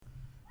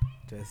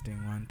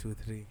Testing 1 2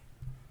 3.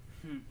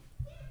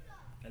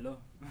 Hello.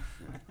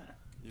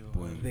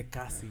 Poem. The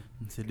kasi.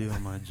 Msidio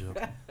majo.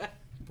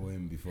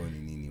 Poem before ni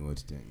nini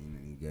what time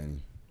ni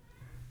gani?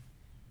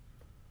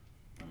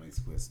 Kama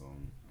isikuwe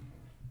song.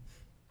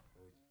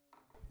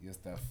 Your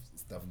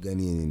stuff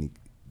gani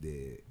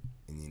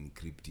yenye ni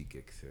cryptic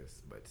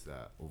excess but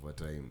over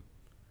time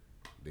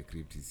the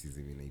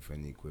crypticism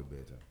inaifanya ikuwe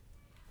better.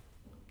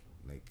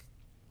 Like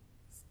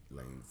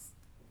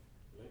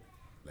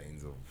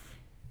lines of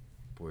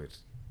poet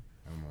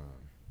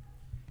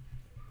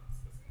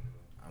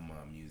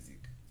ama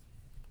music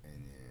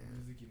and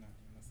Music ina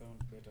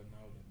sound better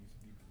now than it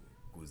did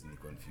cause ni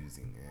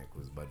confusing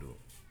cause bado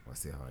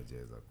wase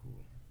hawajaweza ku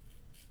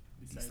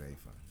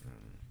decipher.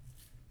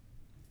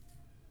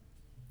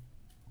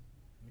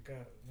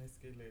 Nika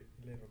nasikia ile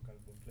rock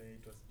album play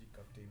it was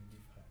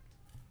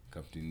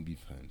Captain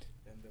Beefheart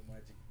and the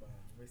Magic Band.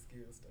 Nasikia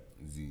hiyo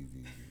style. Zizi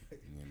ni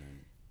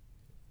nani?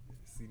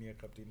 Senior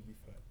Captain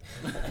Beefheart.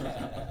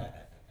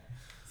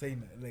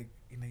 Saying like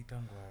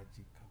inaitangwa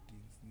aje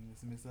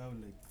captains. Nimesahau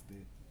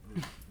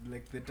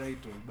like the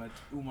title but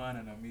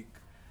umana na make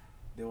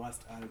the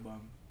worst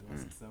album, the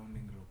worst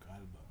sounding rock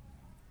album.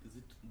 Is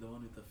it the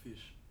one with the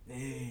fish?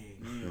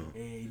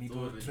 It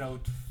was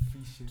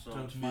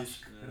trout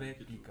mask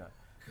replica.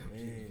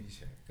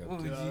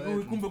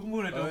 Kumbe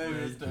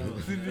unataka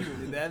stuff.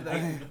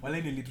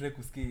 Wale nilitry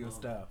kusikia hiyo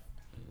stuff.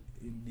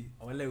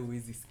 Wale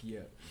huwezi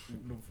sikia.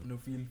 No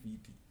feel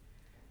fiti.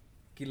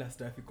 Kila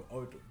stuff iko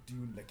out of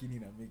tune lakini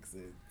ina make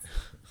sense.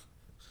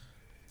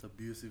 It's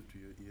abusive to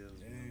your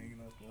ears.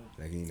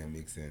 Lakini ina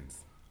make sense.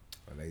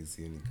 Wala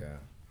isinika.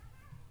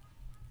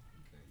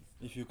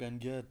 If you can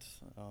get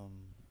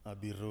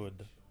Abbey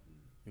Road,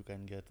 you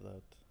can get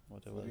that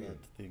whatever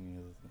that thing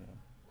is.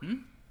 Yeah.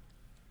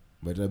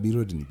 But Abbey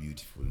Road is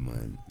beautiful,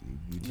 man.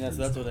 Beautiful. Yes,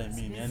 that's what I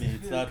mean. Yani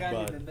it's that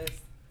bad.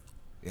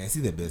 Yeah, I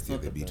see the best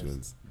of the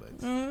Beatles, but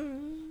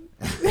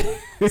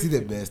see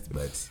the best,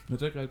 but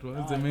nataka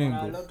tuanze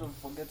mengo. A lot of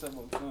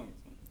forgettable songs.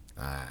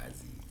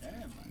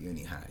 You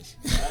ni hash.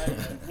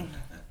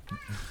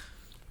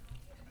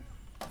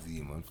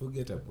 Man,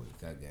 forgettable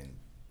kagani.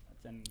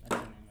 Acha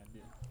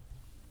niambie.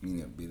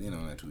 Mimi mbele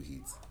naona two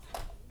hits.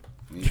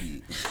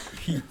 Maybe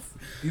Hits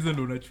hizo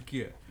ndo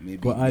unachukia maybe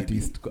kwa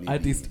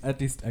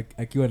artist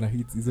akiwa na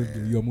hits hizo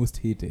ndio you are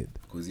most hated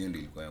because hiyo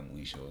ndio ilikuwa ya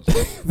mwisho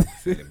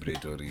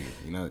celebratory,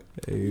 you know.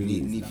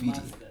 Ni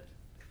fiti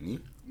ni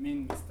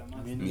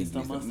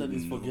Mr. Mustard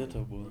is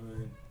forgettable.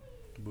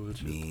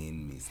 Bullshit.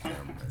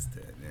 Mr.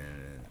 Mustard.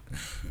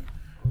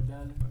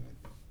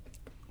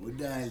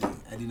 Udali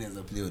hadi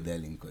naweza play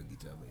udali kwa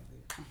guitar by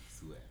the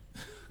swear.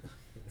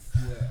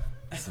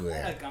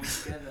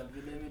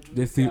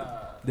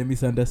 the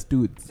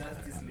misunderstood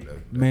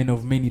men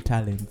of many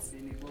talents.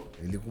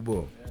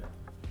 Ilikubo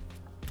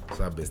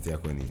sa best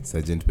yako ni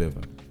Sgt.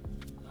 Pepper.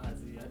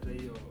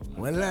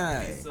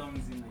 Wala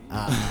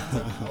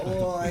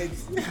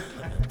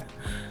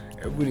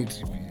hebu ni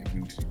tripisha.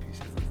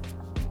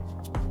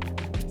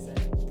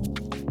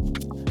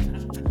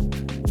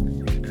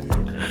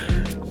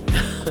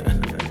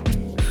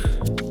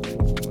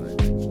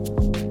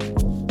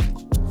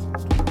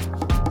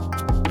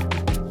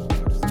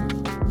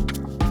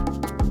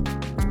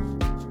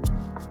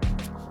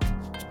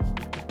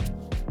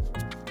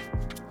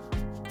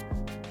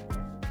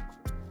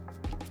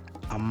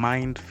 A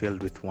mind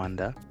filled with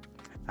wonder,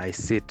 I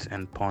sit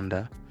and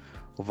ponder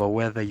over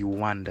whether you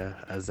wonder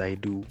as I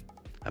do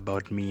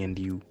about me and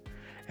you,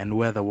 and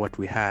whether what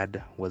we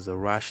had was a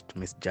rushed,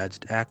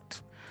 misjudged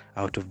act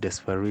out of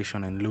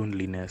desperation and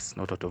loneliness,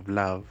 not out of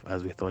love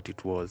as we thought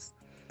it was.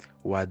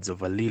 Words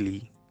of a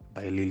Lily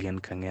by Lillian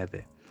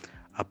Kang'ethe,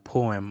 a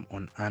poem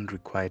on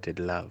unrequited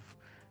love,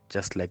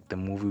 just like the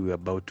movie we're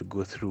about to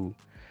go through,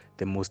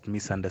 the most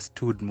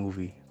misunderstood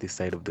movie this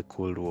side of the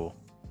Cold War.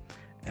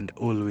 And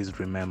always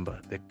remember,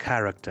 the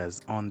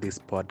characters on this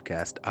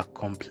podcast are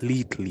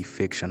completely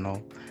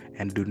fictional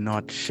and do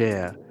not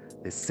share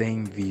the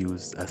same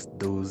views as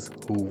those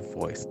who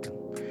voiced them.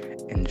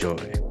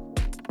 Enjoy.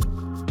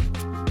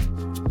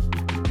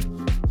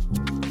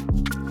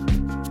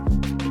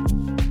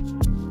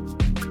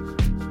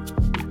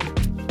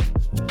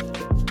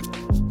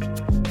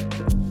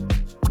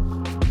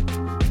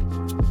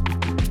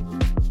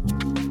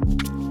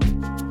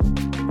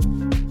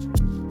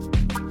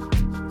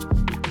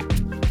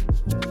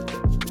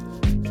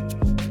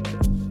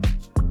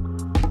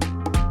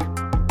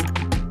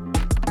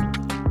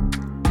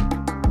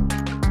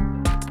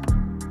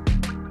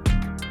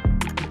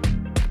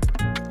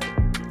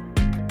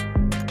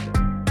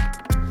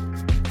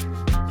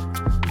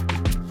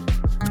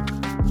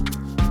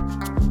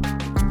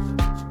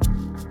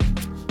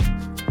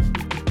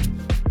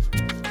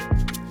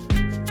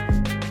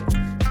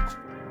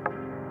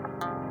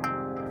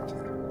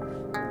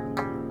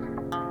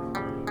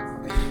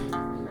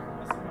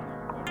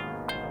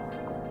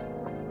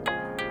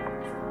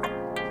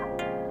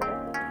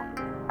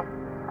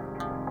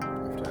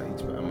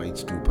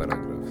 Each two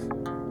paragraphs.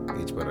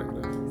 Each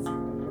paragraph.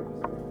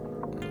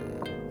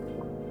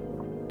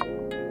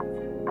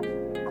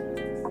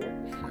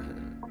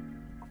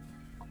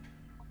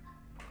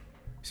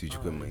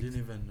 Sichukue I mic. didn't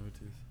even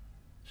notice.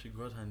 She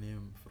got her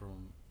name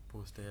from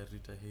poster ya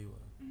Rita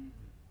Hayworth.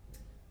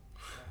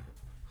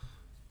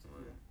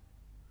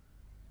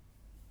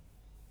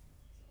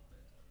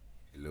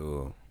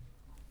 Hello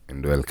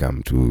and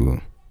welcome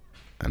to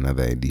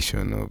another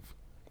edition of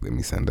the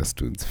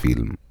Misunderstood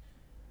Film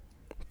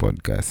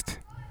podcast.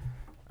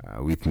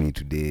 With me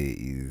today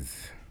is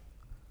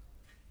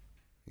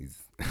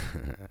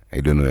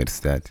I don't know where to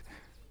start.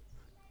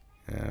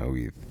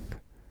 With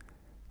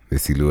the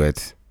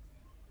silhouette.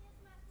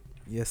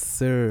 Yes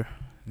sir.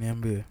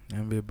 Niambie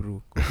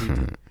bro.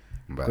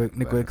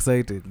 Niko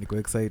excited.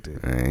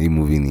 Hii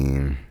movie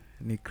ni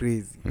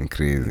Crazy.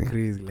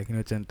 Lakini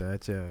wacha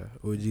nitaacha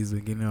OGs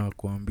wengine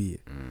wakuambie.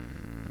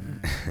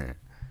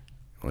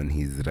 On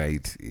his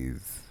right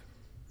is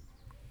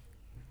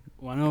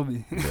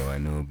Wanobi, the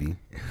Wanobi.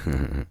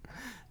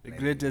 the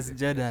greatest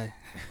Jedi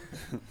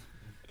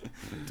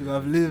to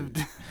have lived.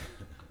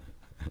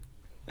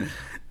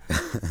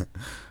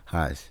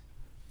 Hash.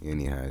 Hiyo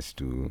ni Hash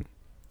tu.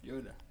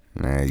 Yoda.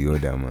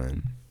 Yoda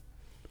man.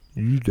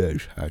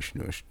 Yoda's Hash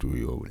to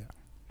Yoda.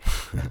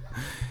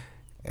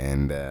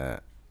 And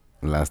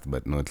last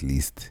but not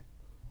least,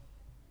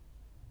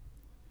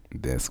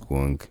 the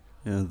Squonk.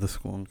 Yeah, the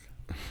squonk.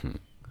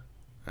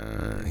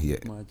 Here.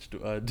 Much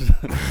to add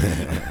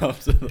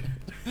after that.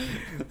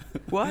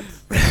 What?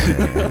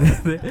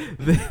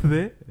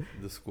 The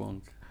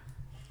squonk.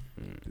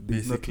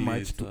 There's not Basically,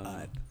 much it's, to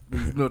add.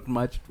 There's not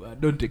much to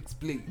add. Don't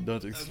explain.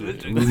 Don't explain.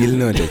 We will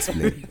not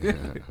explain.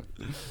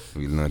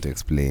 We will not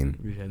explain.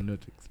 We shall not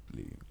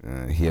explain.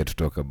 Here to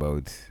talk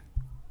about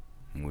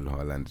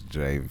Mulholland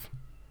Drive.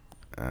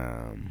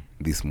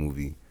 This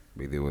movie,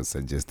 by the way, was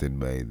suggested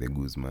by the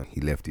Guzman.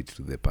 He left it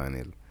to the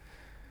panel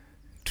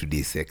to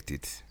dissect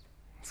it.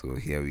 So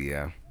here we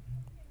are.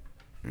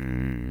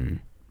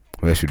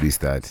 Where should we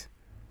start?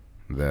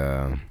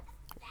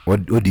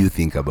 What do you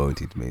think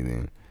about it, by the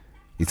way?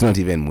 It's not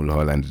even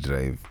Mulholland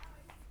Drive.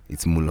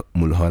 It's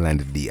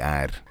Mulholland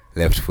Dr.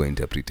 Left for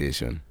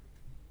interpretation.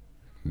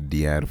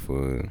 Dr.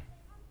 for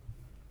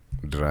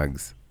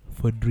drugs.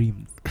 For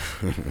dreams.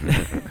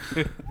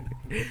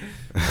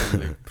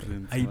 Like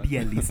Prince,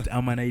 Idealist.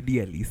 I'm an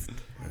idealist.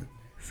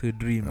 So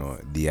dreams. No,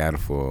 Dr.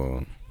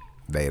 for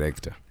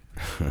director.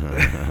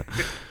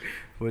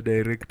 For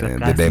director.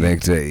 And the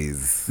director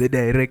is... The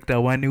director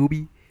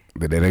Wanobi.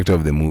 The director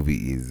of the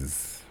movie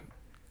is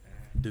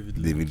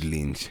David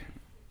Lynch.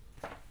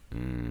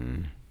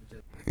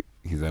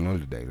 He's an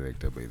old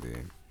director, by the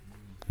way.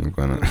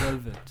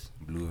 Velvet.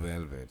 Blue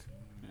Velvet,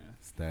 Yeah.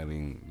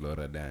 starring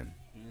Laura Dern.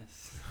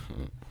 Yes.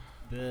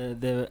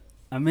 The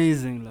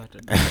amazing Laura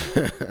Dern.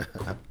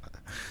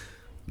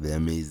 The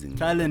amazing.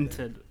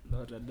 Talented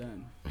Laura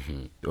Dern.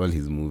 All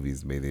his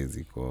movies, by the way,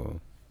 ziko,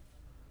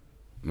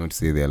 not to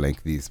say they're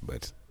like this,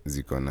 but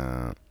ziko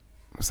na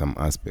some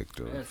aspect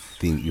of Yes.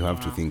 thing. You have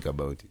to think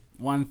about it.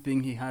 One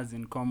thing he has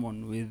in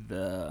common with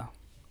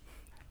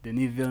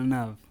Denis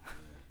Villeneuve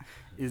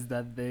is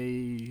that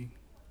they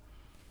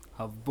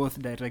have both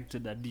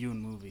directed a Dune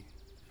movie.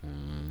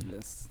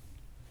 Yes.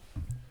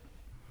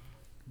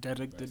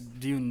 Directed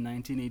Dune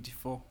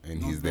 1984.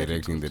 And Not he's very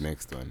directing good. the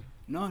next one.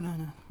 No.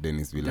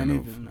 Denis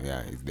Villeneuve. Villeneuve.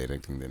 Yeah, he's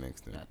directing the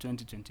next one. Yeah,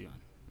 2021.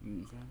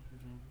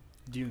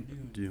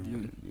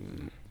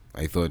 Dune.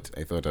 I thought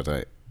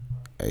that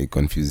I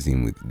confused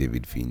him with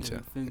David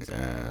Fincher. David Fincher,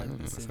 Yeah,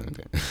 like the same.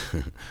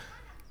 sometimes.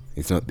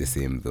 It's not the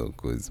same though,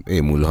 because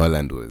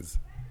Mulholland was,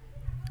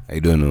 I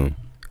don't know.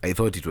 I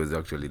thought it was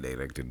actually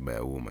directed by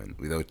a woman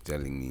without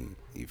telling me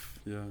if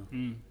Yeah.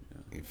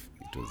 it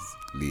was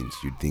Lynch.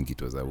 You'd think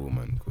it was a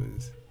woman,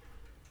 because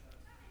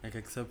Like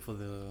except for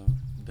the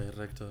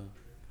director,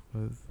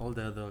 all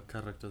the other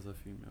characters are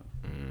female.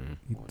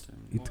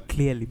 It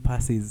clearly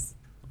passes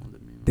All the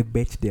meme. the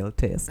Bechdel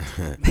test.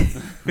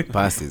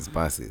 passes.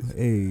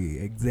 Hey,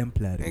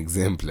 exemplary.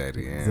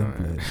 Exemplary, yeah.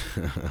 Exemplary.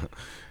 Man.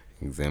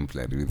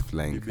 Exemplary with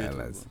flying Debatable.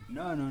 colors.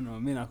 No,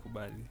 mi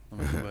nakubali.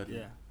 Everybody.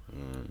 Yeah.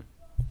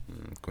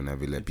 Kuna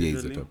vile It pia is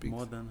hizo a link topics.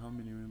 more than how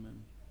many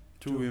women?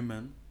 Two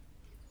women,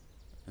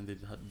 and they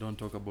don't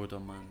talk about a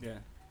man. Yeah.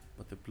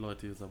 But the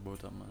plot is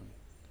about a man.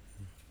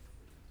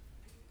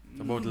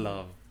 It's about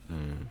love.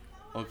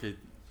 Okay,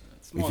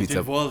 If it it's a-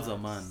 involves a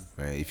man.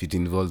 If it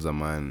involves a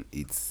man,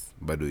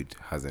 but it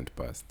hasn't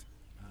passed.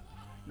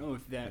 No,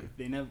 if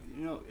they never,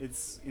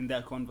 it's in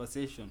their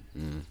conversation.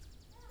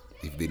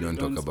 If they don't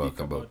talk speak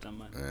about a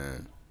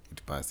man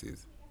it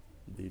passes.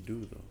 They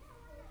do though.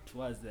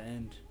 towards the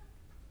end.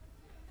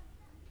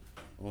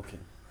 Okay,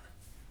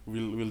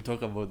 we'll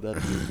talk about that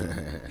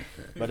later.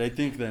 But I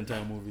think the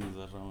entire movie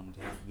is around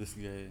this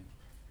guy,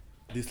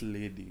 this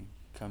lady,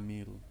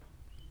 Camille.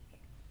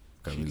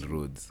 Camilla Cheating.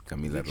 Rhodes.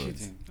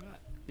 Cheating.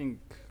 I think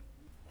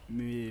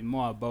maybe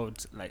more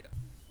about like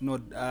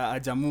not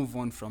Aja move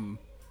on from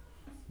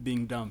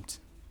being dumped.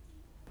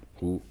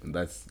 Who?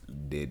 That's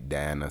the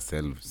Diana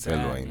Diane,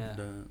 Selwyn. yeah.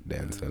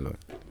 Diane Selwyn.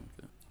 Okay.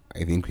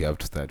 I think we have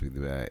to start with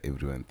where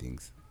everyone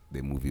thinks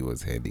the movie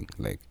was heading.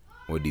 Like,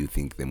 what do you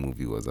think the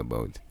movie was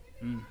about?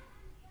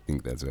 I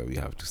think that's where we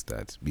have to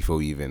start before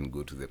we even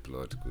go to the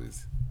plot,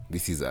 because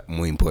this is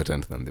more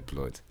important than the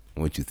plot.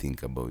 What you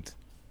think about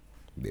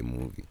the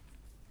movie?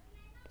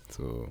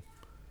 So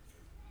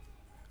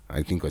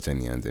I think wacha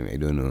nianze. I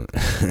don't know.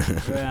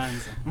 Your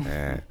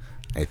answer.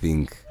 I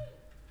think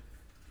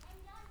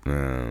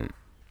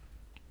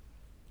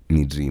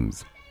ni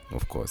dreams,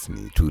 of course,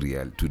 ni two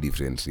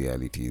different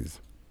realities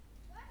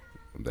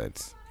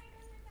that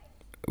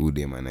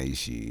udem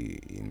anaishi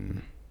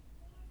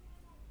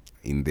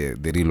in the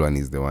real one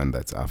is the one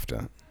that's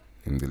after,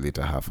 in the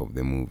later half of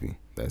the movie.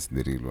 That's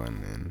the real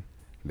one, and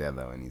the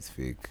other one is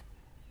fake.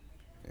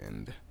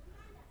 And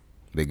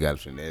the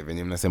girlfriend,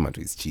 venye mnasema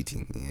tu is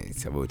cheating. Yeah,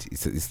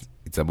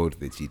 it's about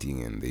the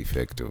cheating and the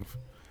effect of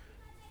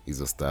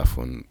hizo stuff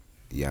on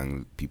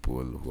young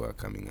people who are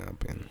coming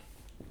up. And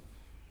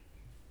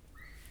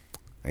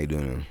I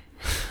don't know.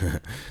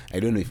 I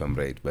don't know if I'm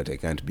right, but I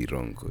can't be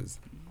wrong because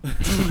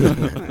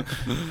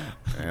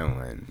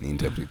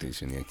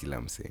interpretation ya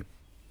kila msee.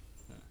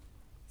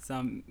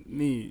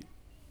 Me,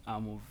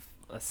 I'm of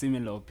a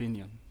similar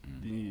opinion.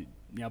 Ni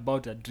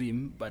about a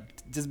dream, but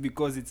just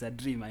because it's a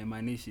dream, I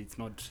manish it's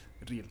not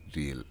real.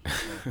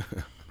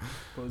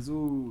 Because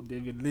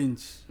David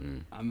Lynch,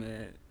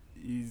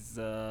 is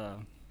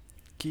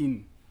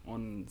keen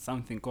on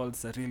something called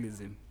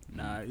surrealism.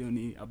 Na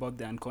ni about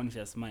the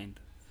unconscious mind.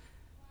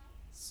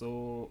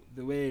 So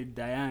the way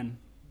Diane,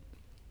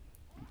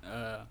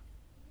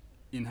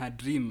 in her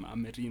dream,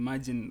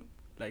 reimagine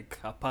like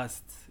her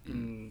past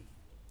in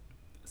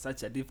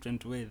such a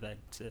different way that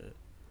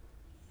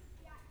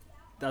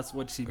that's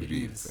what she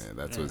believes.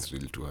 That's what's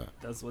real to her.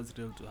 That's what's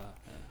real to her.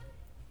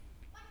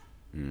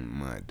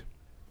 Mad.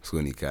 So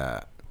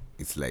nika,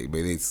 it's like, but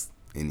it's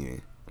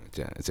anyway.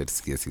 Acha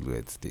tusikie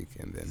silhouettes take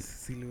and then.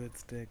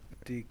 Silhouettes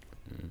take.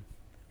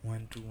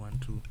 1 2 1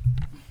 2.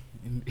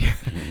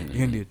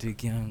 Hiyo ndio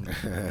take yangu.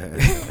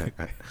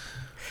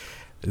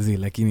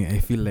 Lakini I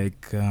feel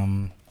like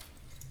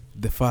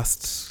the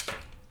first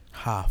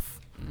half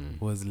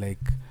was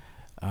like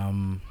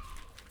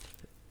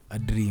a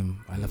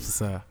dream. Alafu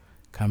sasa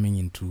coming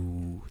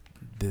into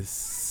the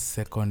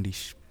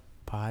secondish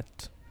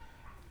part,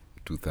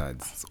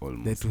 2/3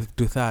 almost.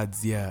 The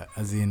 2/3, yeah,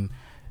 as in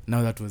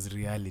now that was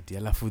reality.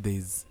 Alafu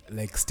there's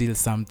like still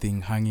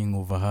something hanging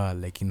over her,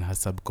 like in her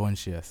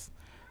subconscious,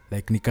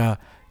 like nika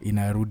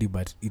inarudi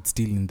but it's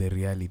still in the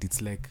reality.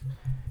 It's like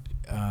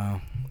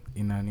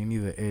in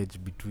the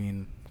edge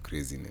between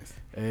craziness,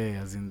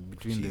 as in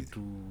between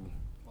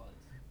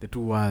the two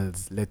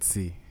worlds, let's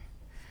see.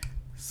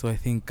 So I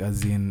think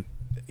as in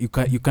you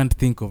can't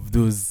think of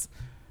those,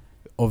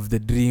 of the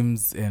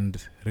dreams and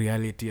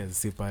reality as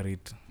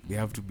separate. They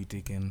have to be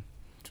taken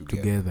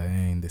together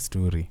in the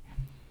story.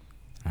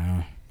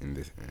 In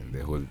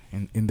the whole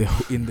in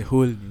the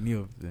whole nini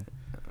of the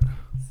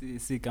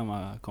see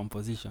kama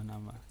composition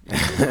ama.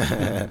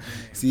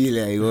 See,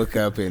 like, I woke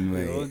up and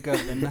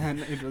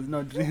it was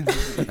not dream.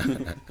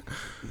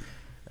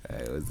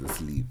 I was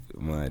asleep.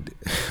 Mad.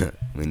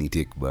 When you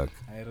take back.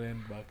 I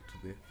ran back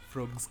to the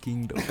Frog's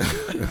Kingdom.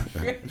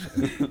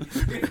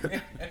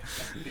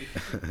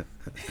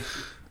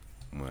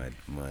 Mad.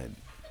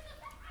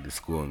 The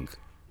Squonk.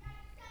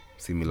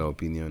 Similar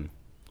opinion.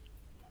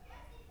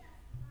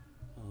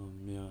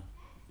 Yeah,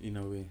 in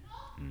a way.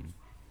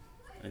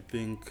 I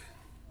think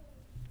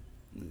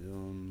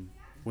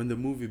when the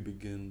movie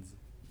begins,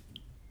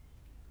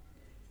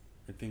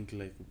 I think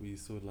like we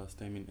saw last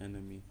time in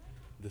Enemy,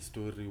 the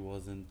story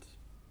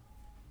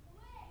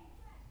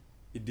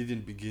it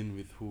didn't begin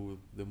with who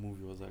the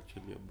movie was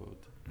actually about.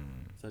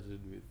 It started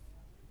with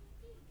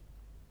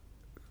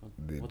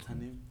what's her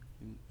name?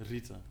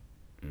 Rita.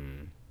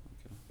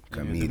 Okay.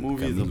 Anyway, the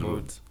movie is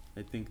about,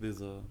 I think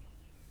there's a,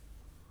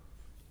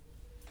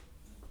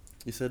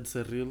 you said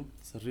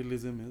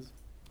surrealism is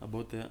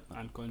about the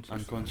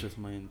unconscious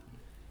mind.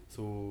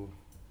 So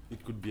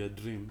it could be a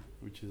dream,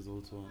 which is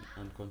also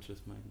an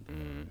unconscious mind.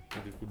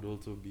 And it could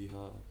also be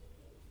her.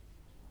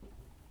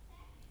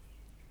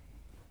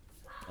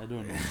 I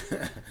don't know.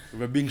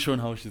 We're being shown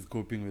how she's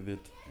coping with it.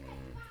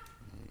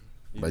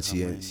 But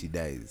she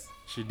dies.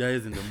 She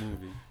dies in the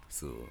movie.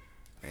 So,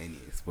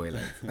 anyway,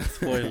 spoilers.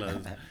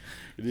 Spoilers.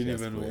 You didn't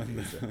even want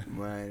that.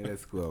 Man,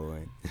 let's go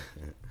on.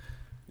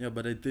 Yeah,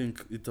 but I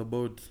think it's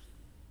about,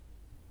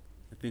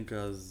 I think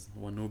as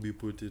Wanobi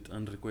put it,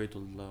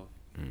 unrequited love.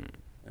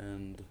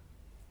 And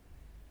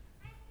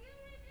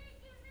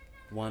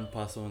one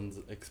person's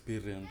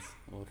experience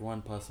or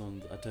one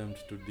person's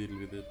attempt to deal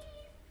with it.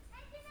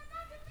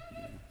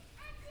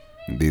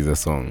 There's a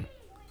song.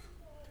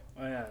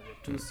 Oh yeah,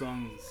 the two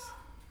songs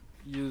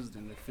used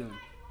in the film.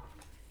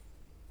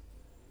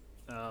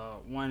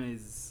 One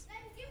is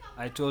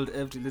I Told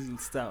Every Little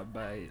Star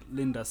by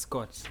Linda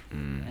Scott,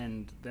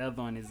 and the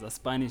other one is a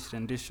Spanish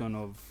rendition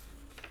of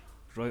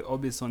Roy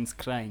Orbison's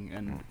Crying,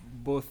 and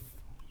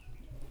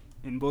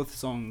in both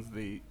songs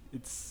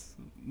it's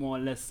more or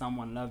less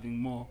someone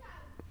loving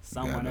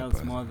someone else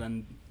person more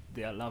than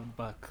they are loved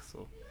back.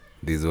 So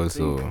there's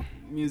also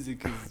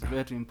music is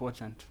very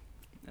important.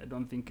 I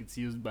don't think it's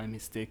used by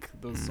mistake,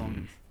 those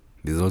songs.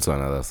 There's also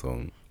another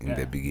song in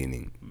the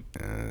beginning,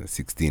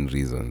 16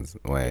 Reasons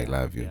Why I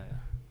Love You.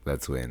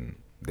 that's when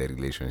the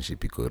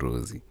relationship iko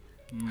rosy.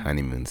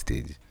 Honeymoon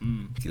stage.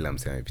 Kila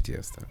mse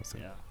amepitia stuff. So.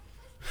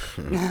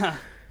 Yeah.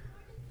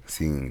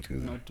 Singing to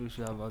Not too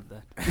sure about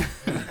that.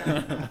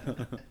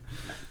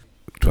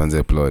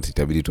 tuanze plot,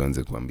 itabidi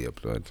tuanze kuambia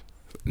plot.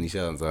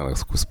 Nishaanza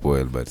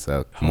kuspoil but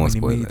saa more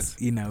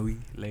spoilers. In a way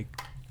like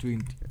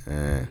 20.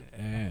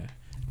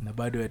 Na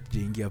bado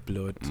hatujaingia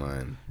plot.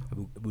 Man.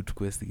 But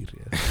tukue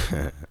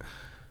serious.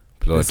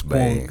 Plot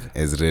by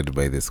as read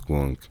by the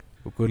Squonk.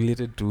 Uko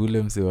related to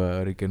ule mse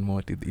wa Rick and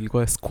Morty.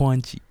 Ilikuwa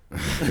Squanchy.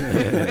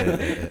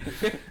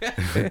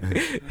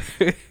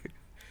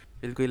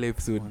 Ilikuwa ile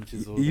episode.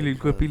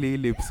 Ilikuwa pile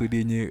ile episode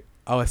yenye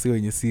hawa si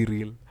wenye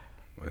cereal.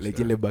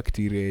 Like ile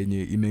bacteria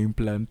yenye ina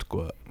implant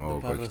kwa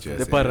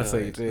the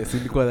parasite. Yes,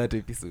 ilikuwa that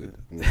episode.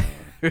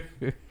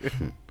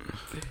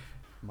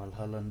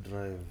 Mulholland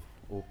Drive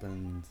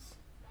opens.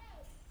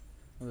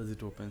 How does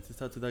it open? It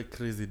starts with that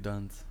crazy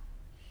dance.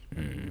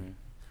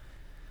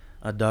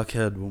 A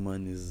dark-haired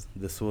woman is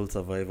the sole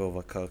survivor of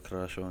a car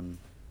crash on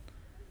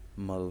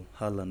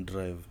Mulholland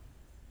Drive,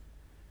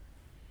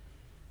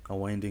 a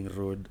winding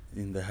road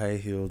in the high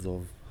hills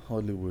of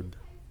Hollywood.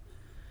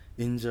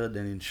 Injured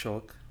and in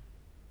shock,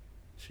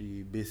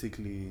 she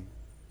basically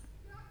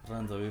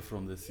runs away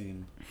from the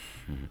scene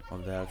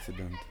of the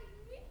accident.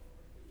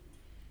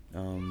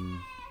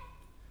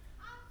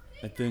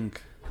 I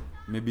think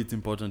maybe it's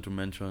important to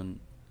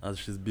mention, as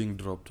she's being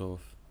dropped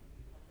off,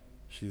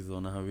 she's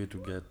on her way to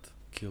get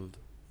killed,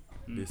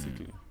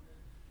 basically.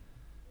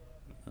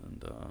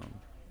 And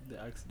the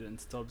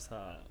accident stops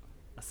her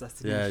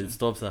assassination. yeah, it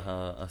stops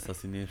her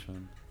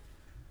assassination.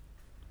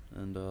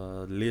 And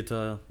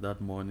later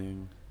that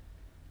morning,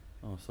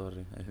 I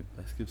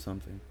skipped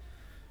something.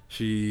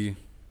 She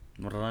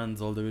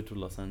runs all the way to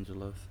Los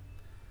Angeles,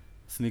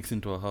 sneaks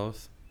into a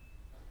house,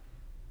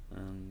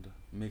 and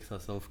makes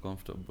herself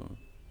comfortable.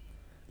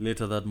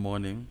 Later that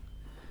morning,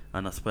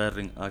 an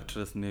aspiring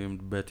actress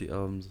named Betty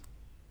Elms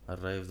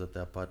arrives at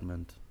the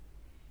apartment,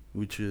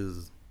 which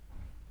is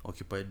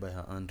occupied by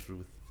her Aunt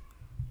Ruth.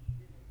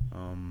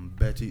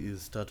 Betty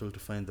is startled to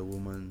find the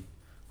woman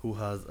who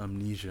has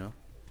amnesia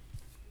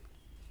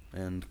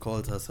and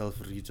calls herself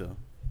Rita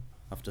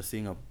after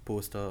seeing a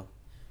poster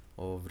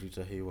of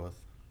Rita Hayworth.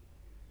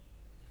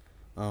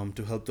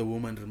 To help the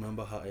woman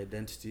remember her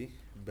identity,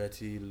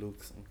 Betty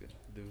looks... Okay,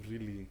 they've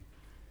really...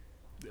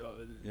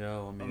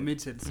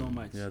 omitted so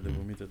much. Yeah, they've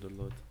omitted a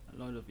lot. A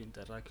lot of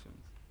interactions.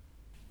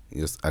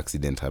 Just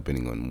accident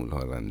happening on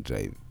Mulholland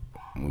Drive.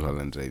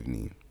 Mulholland Drive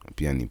ni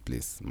pia ni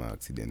place ma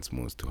accidents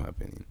most to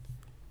happen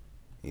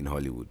in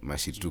Hollywood. Ma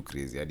shit too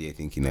crazy. Hadi I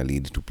think ina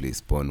lead to place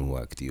porn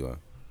huactiwa.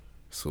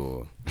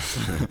 So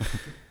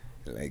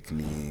like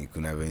ni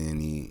kuna venye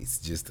ni it's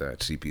just a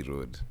trippy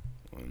road.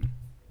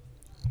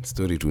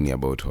 Story tu ni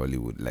about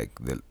Hollywood, like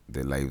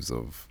the lives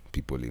of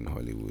people in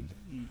Hollywood.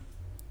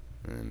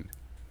 And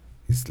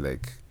it's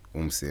like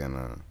umse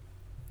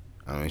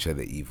anaonyesha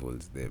the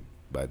evils, the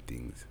bad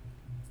things.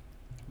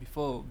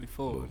 Before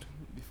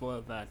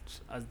that,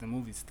 as the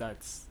movie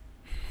starts,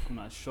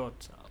 kuna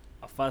shot,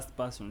 a first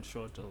person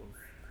shot of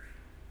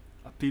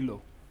a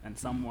pillow and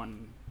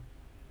someone.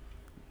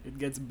 It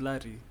gets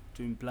blurry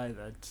to imply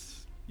that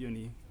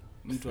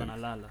mtu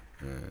analala.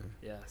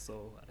 Yeah,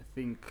 so I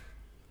think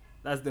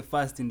that's the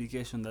first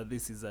indication that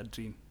this is a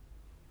dream.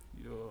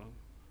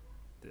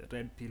 The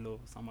red pillow,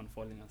 someone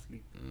falling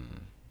asleep.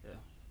 Yeah,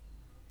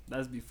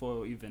 that's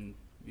before even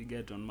we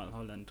get on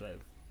Mulholland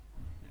Drive.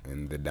 Yeah.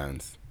 And the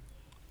dance.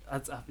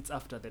 It's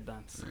after the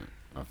dance.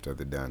 After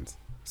the dance.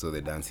 So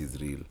the dance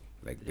is real,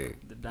 like the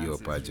your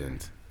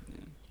pageant.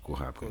 Could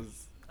happen.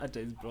 Because Ata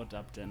is brought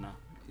up tena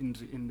in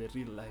the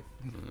real life.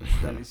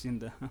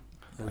 Alishinda.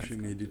 How she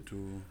made it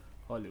to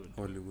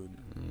Hollywood.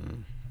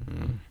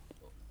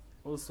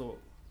 Also,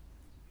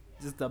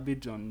 just a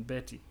bit on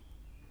Betty.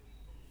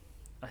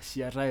 As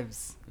she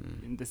arrives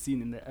in the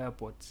scene in the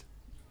airport,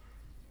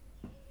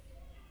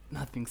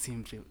 nothing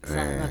seems real.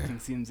 Nothing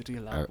seems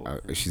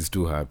real. She's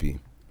too happy.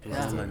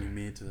 Yeah. Still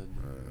animated.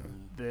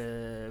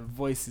 The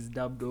voice is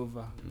dubbed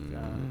over.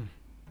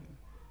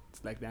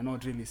 It's like they're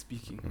not really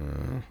speaking.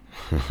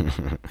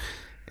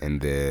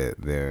 And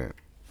the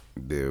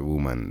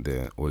woman,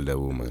 the older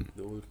woman,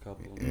 the old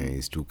couple,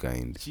 is too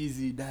kind.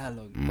 Cheesy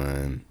dialogue.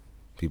 Man,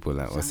 people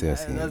are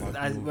saying.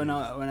 When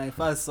I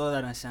first saw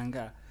that, I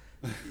shanga.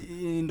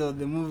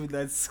 The movie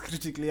that's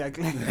critically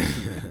acclaimed.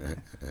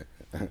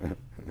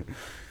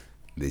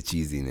 The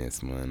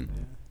cheesiness, man.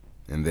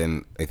 Yeah. And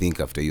then I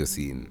think after your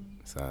scene,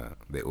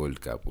 the old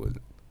couple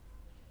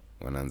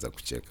wanaanza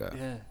kucheka.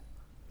 Yeah.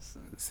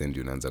 Send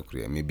you unaanza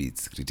kuria. Maybe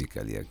it's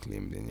critically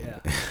acclaimed. Yeah.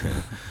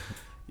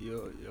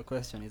 Your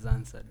question is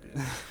answered.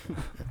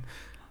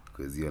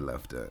 Because your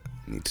laughter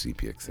ni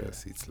trippy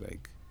excess. Yeah.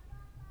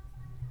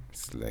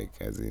 It's like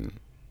as in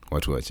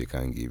watu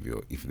wachekangi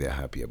hivyo. If they're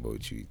happy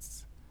about you,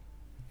 it's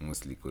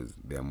mostly because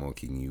they're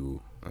mocking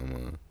you.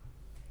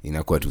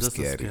 Inakuwa too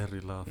scary. A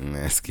scary laugh.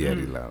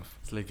 Scary laugh.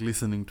 It's like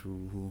listening to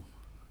who?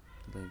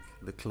 Like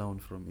the clown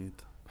from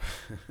It.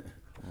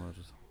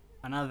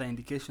 Another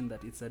indication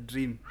that it's a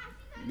dream.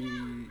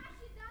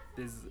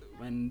 There's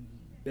when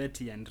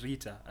Betty and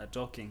Rita are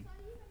talking,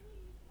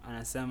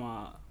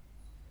 anasema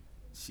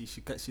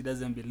she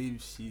doesn't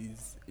believe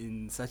she's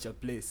in such a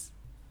place.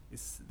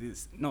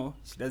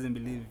 She doesn't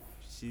believe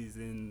she's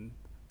in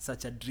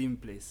such a dream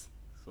place.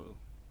 So,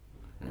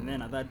 and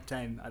then at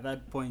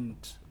that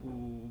point,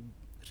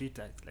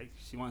 Rita, it's like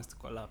she wants to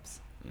collapse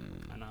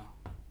and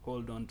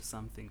hold on to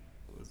something.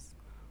 It was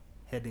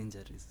head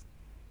injuries.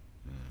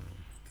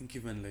 I think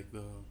even like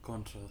the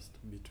contrast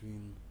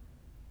between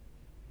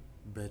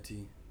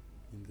Betty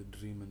in the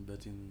dream and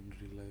Betty in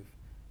real life.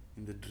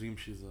 In the dream,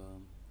 she's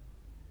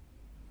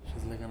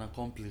like an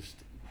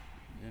accomplished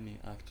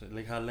actor.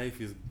 Like her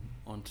life is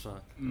on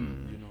track,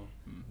 you know.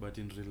 But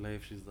in real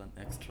life, she's an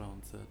extra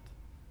on set,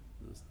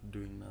 just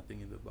doing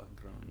nothing in the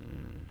background.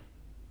 Yeah.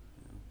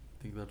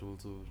 I think that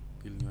also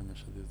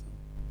ilinionyesha this.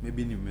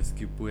 Maybe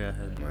nimeskip way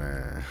ahead.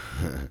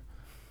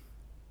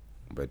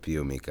 But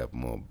pia makeup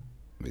mob,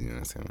 venye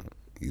unasema,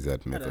 is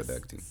that method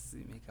acting?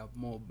 Makeup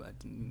mob,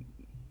 but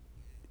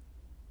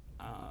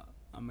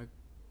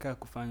amekaa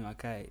kufanywa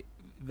akae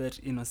very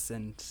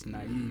innocent,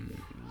 naive.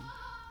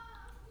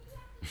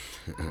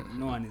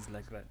 No one is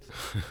like that.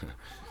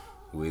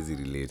 Huwezi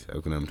relate.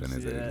 Hakuna mtu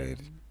anaweza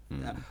relate.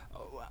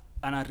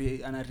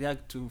 Ana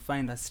react to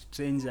find a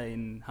stranger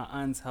in her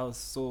aunt's house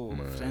so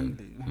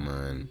friendly.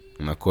 Man,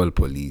 una call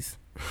police.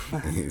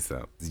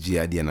 Sijui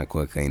hadi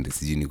anakuwa kind,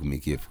 sijui ni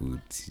kumikia food,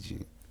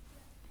 sijui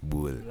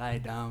bull. Lie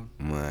down.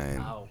 Man.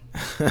 How?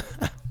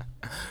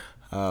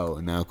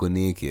 How? Na ako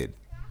naked.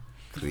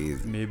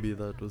 Crazy. Maybe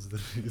that was the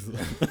reason.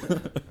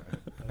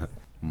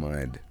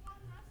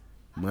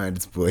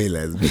 Mad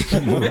spoilers.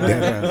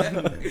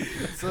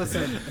 So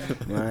sad.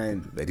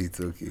 Man, but it's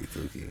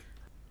okay.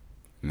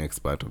 Next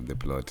part of the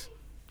plot.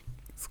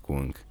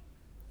 Squonk.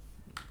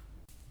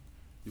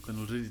 You can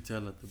already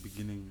tell at the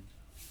beginning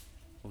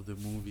of the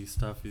movie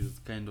stuff is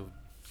kind of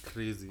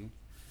crazy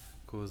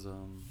because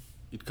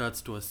it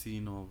cuts to a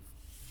scene of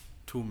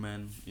two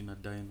men in a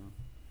diner.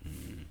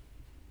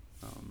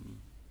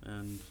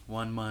 And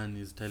one man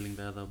is telling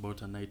the other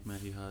about a nightmare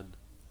he had.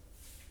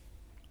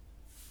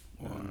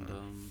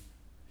 And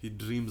he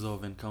dreams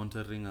of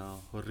encountering a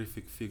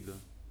horrific figure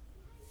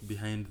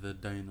behind the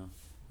diner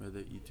where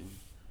they're eating.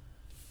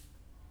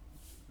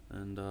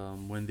 And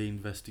when they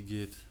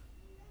investigate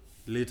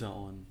later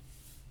on,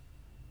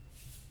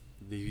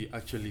 they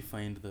actually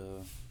find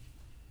the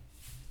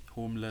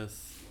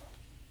homeless.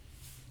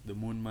 The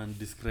moon man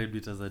described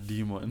it as a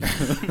demon.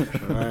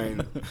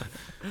 Fine.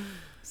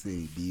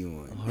 Say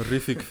demon. A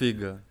horrific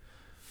figure.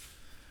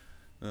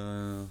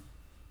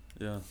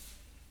 Yeah.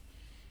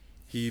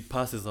 He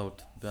passes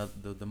out.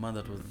 The man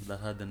that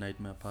had the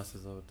nightmare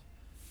passes out.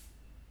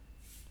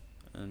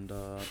 And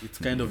it's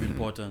kind of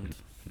important,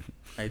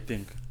 I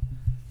think,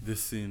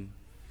 this scene,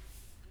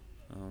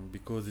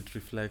 because it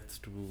reflects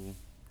to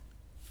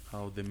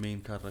how the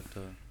main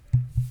character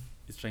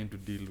is trying to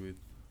deal with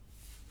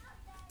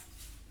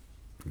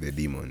the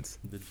demons.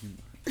 The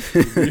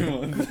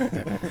demons.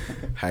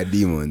 Her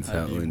demons,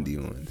 her own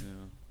demons.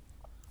 Yeah.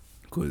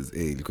 Because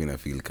ilikuwa ina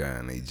feel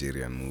ka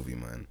Nigerian movie,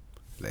 man.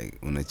 Like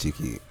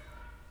unacheki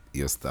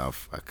your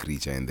stuff, a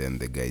creature, and then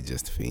the guy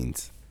just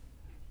faints.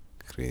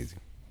 Crazy.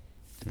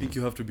 I think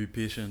you have to be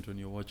patient when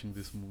you're watching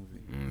this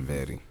movie.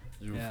 Very.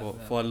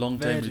 For a long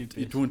time,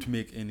 it won't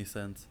make any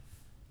sense.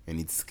 And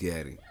it's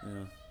scary.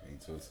 Yeah.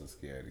 It's also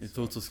scary. It's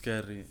also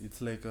scary.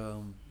 It's like,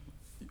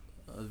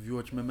 have you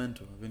watched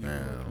Memento? Have you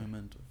watched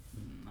Memento?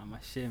 I'm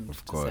ashamed of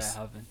to course. say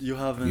I haven't. You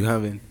haven't? You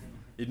haven't?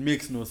 It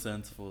makes no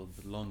sense for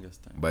the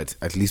longest time. But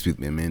at least with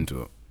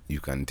Memento, you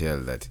can tell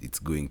that it's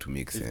going to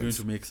make sense. It's going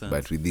to make sense.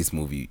 But with this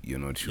movie, you're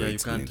not sure you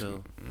it's can't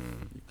going tell.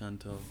 You can't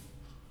tell.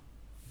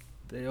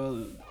 They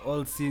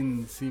all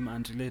seem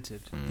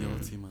unrelated. They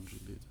all seem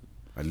unrelated.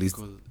 At least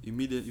because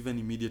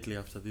immediately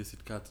after this,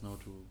 it cuts now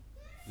to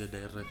the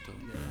director.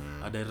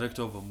 A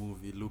director of a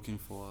movie looking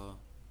for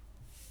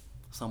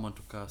someone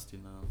to cast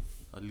in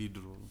a lead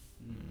role.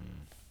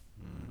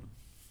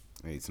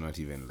 It's not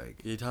even like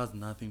it has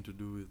nothing to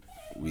do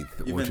with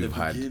even what we've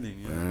had,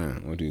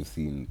 what we've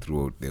seen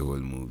throughout the whole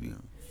movie. Yeah.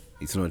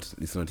 It's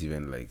not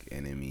even like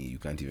enemy. You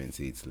can't even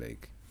say it's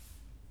like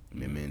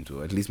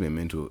Memento. At least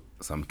Memento,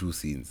 some two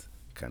scenes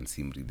can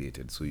seem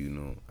related, so you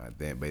know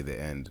by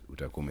the end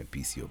utakuwa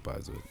umepiece your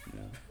puzzle.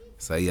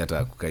 Sahi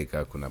hata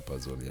kukaika kuna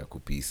puzzle ya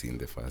kupiece in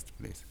the first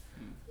place.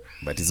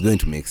 But it's going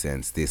to make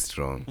sense. Stay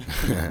strong.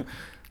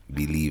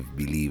 Believe.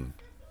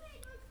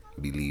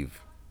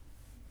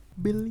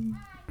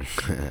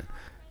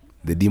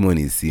 The demon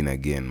is seen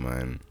again,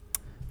 man.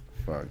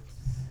 Fuck.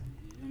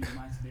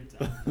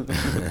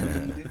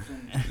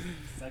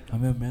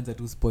 Ameanza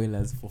tu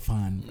spoilers for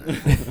fun.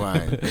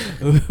 Fine.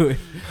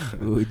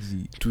 OG.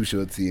 2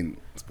 short scene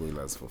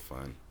spoilers for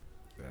fun.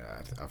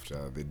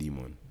 After the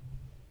demon.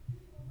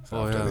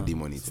 So after the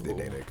demon, it's the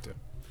director.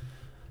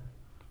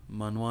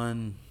 Man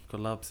 1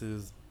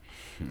 collapses.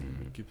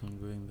 Keeps on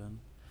going then.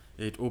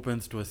 It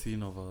opens to a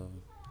scene of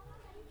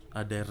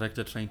a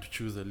director trying to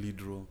choose a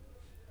lead role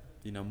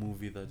in a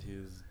movie that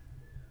he's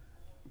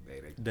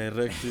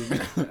directing.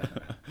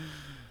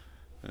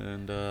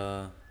 And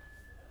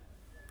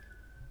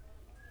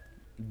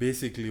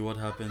basically what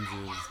happens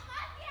is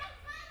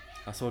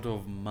a sort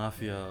of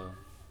mafia,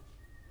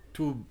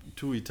 two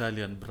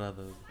Italian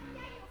brothers,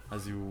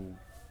 as you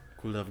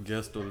could have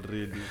guessed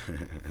already, walk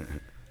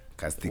into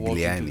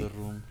Castigliani. the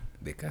room.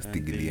 The and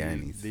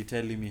Castiglianis. they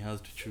tell him he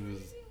has to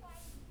choose.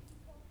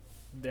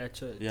 Their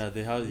choice. Yeah,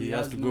 he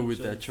has to no go with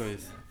their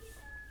choice,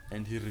 Yeah.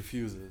 and he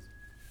refuses.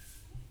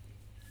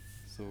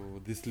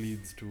 So this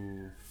leads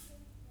to,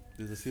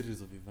 there's a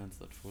series of events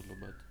that follow,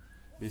 but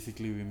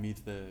basically we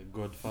meet the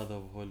godfather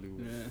of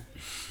Hollywood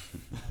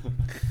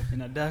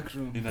In a dark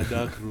room. in a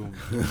dark room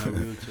in a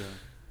wheelchair.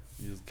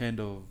 He's kind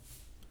of,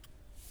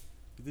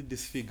 is he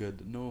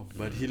disfigured? No,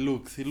 but he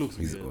looks He's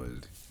weird.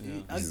 old.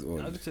 Yeah. He's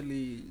old.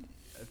 Actually,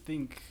 I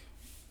think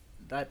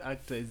that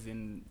actor is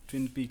in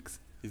Twin Peaks.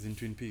 He's in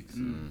Twin Peaks.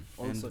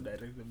 Also And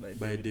directed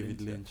by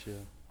David Lynch. Yeah.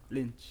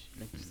 Lynch,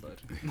 sorry.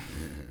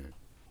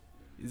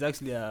 He's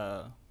actually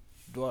a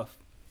dwarf.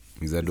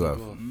 He's a dwarf.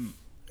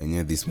 And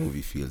yeah, this Mm.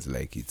 movie feels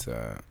like it's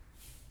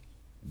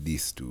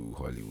this to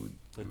Hollywood.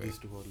 But Like, this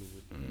to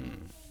Hollywood.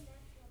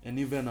 And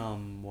even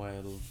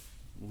while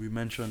we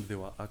mentioned they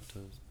were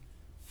actors,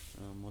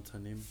 what's her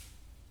name?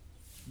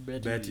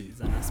 Betty. is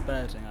an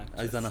aspiring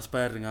actor. Is an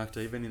aspiring actor.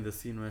 Even in the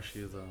scene where she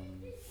is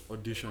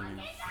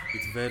auditioning,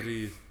 it's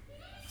very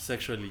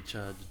sexually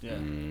charged. Yeah.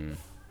 You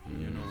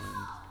know,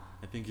 and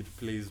I think it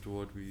plays to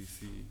what we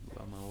see,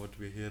 what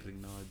we're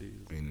hearing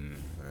nowadays. in,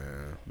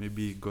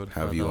 Maybe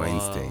Godfather. Harvey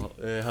Weinstein.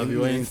 Harvey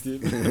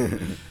Weinstein.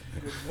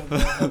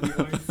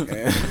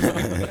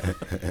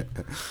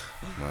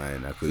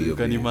 Man, I So you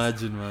can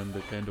imagine, man,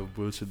 the kind of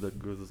bullshit that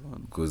goes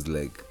on. Because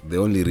like the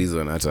only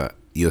reason hata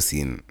hiyo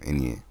scene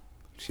yenye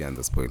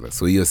shianza spoiler,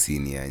 so hiyo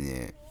scene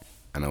yenye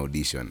an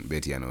audition,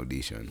 Betty an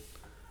audition,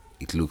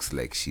 it looks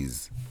like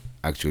she's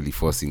actually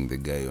forcing the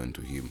guy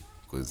onto him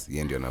because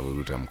yeye ndio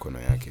anavuruta mkono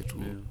yake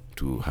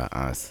to her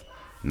ass.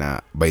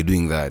 Na by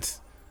doing that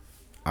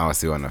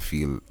awase wana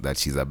feel that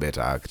she's a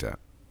better actor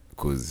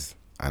because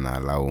ana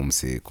allow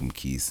mse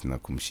kumkiss na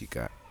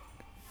kumshika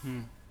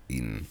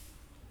in.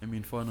 I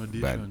mean, for an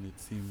audition, it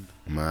seemed...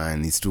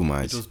 Man, it's too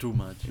much. It was too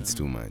much. It's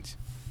too much.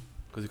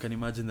 Because you can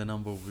imagine the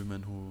number of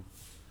women who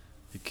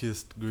he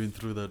kissed going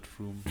through that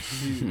room.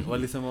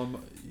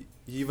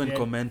 He even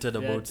commented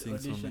about seeing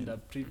so many. The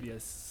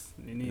previous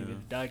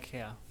with dark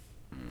hair.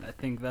 I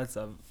think that's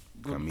a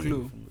good Camille.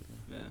 clue.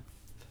 Yeah.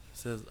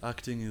 Says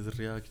acting is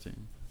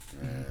reacting.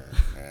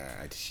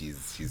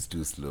 She's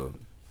too slow.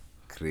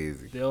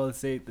 Crazy. They all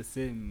say it the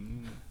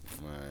same.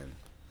 Man.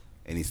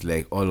 And it's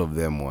like all of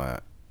them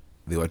were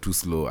too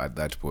slow at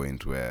that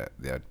point where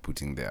they are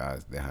putting their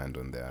hand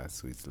on their ass.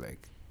 So it's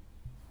like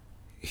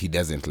he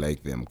doesn't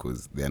like them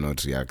because they are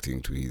not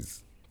reacting to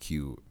his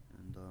cue.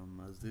 And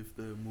as if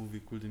the movie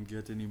couldn't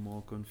get any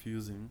more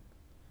confusing,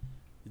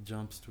 it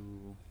jumps to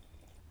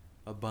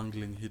a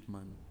bungling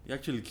hitman. He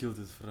actually kills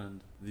his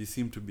friend. They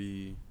seem to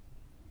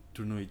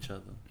know each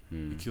other.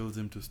 He kills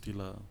him to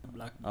steal a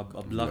black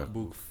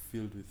book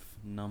filled with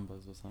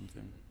numbers or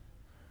something.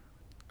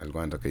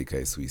 Alikuwa anataka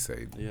ikae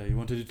suicide. Yeah, he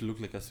wanted it to look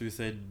like a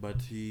suicide,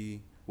 but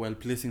while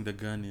placing the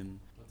gun in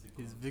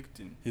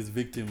his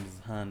victim's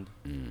hand,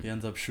 he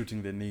ends up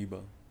shooting the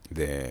neighbor.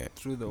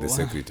 Through the wall.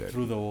 Secretary.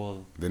 Through the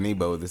wall. The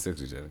neighbor or the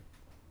secretary?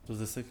 It was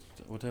the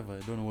secretary, whatever.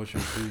 I don't know what she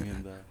was doing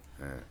in there.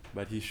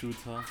 But he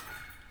shoots her.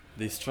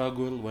 They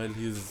struggle while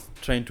he's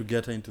trying to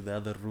get her into the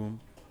other room.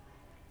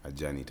 A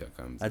janitor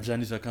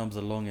comes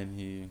along and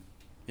he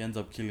ends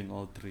up killing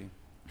all three.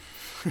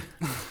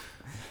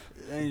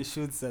 Then he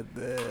shoots at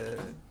the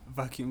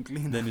vacuum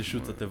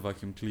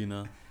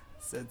cleaner.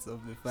 Sets off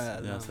the fire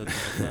alarm. Yeah, sets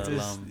off the fire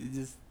alarm.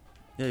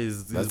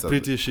 He's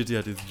pretty shitty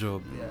at his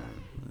job. Yeah.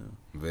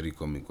 Very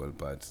comical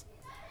part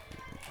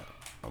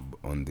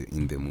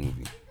in the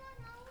movie.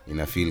 In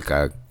a feel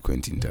ka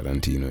Quentin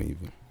Tarantino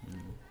even.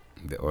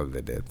 All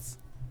the deaths.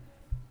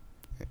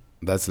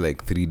 That's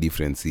like 3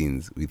 different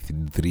scenes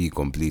with 3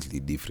 completely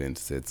different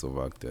sets of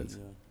actors.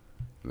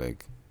 Yeah.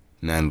 Like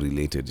none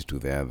related to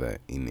the other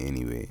in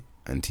any way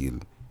until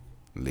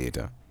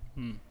later.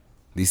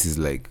 This is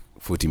like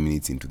 40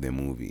 minutes into the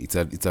movie. It's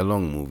a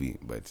long movie,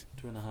 but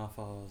 2.5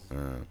 hours.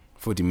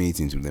 40 minutes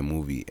into the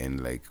movie and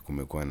like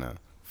kumekuwa na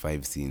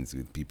 5 scenes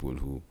with people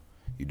who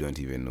you don't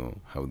even know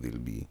how they'll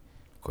be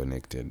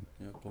connected.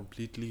 Yeah,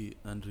 completely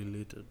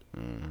unrelated.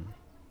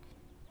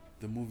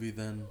 The movie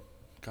then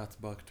cuts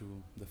back to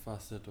the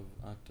first set of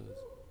actors.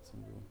 So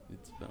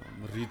it's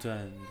Rita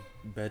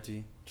and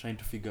Betty trying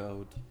to figure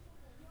out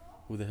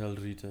who the hell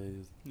Rita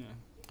is. Yeah.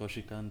 Because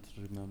she can't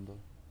remember.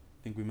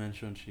 I think we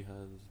mentioned she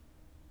has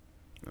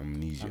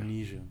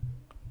amnesia.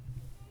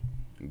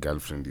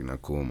 Girlfriend in a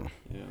coma.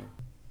 Yeah.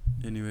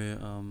 Anyway,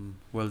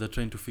 while they're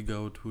trying to figure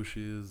out who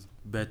she is,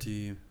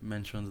 Betty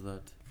mentions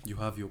that you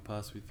have your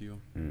pass with you.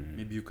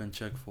 Maybe you can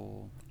check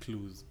for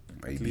clues.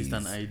 IDs. At least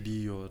an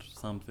ID or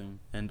something.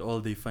 And all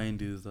they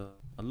find is a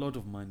lot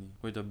of money,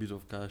 quite a bit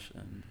of cash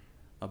and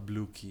a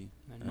blue key.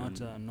 And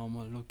not a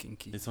normal looking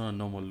key. It's not a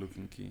normal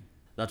looking key.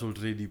 That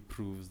already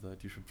proves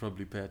that you should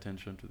probably pay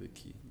attention to the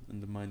key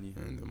and the money.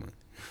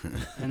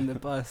 And the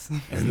pass.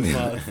 And the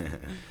pass.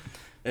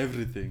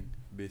 Everything,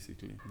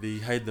 basically. They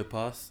hide the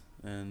pass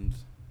and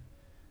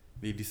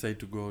they decide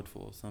to go out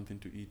for something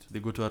to eat. They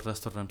go to a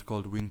restaurant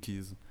called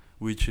Winky's,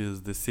 which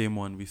is the same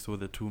one we saw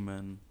the two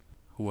men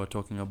who are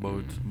talking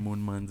about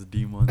Moonman's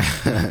demons.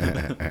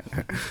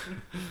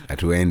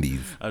 At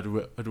Wendy's.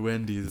 At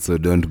Wendy's. So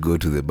don't go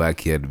to the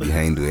backyard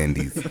behind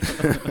Wendy's.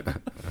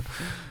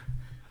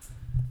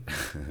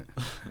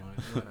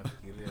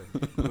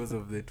 Because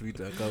of the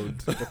Twitter account.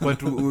 Itakuwa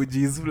tu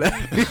OGs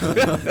fulani.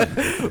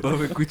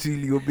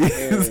 Wamekuchili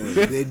obese.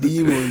 The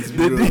demons,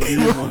 bro. The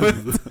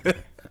demons.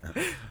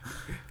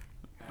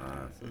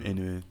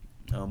 Anyway,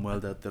 while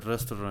they're at the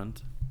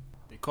restaurant,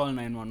 They call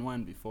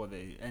 911 before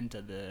they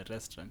enter the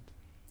restaurant.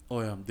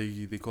 oh yeah,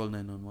 they call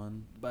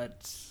 911.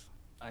 But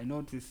I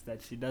noticed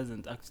that she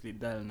doesn't actually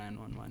dial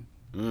 911.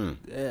 Mm.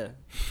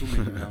 Too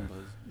many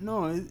numbers.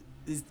 No,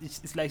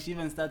 it's like she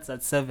even starts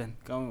at 7.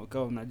 Kama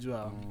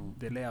unajua Oh.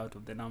 the layout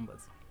of the numbers.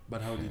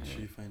 But how did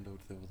she find out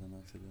there was an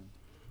accident?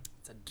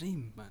 It's a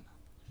dream, man.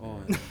 Oh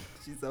yeah.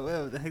 She's aware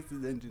of the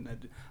accident in a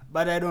dream.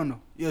 But I don't know.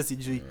 Hiyo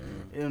sijui.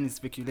 Hiyo ni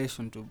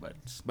speculation too,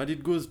 But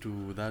it goes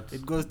to that.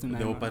 it goes to the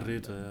 911.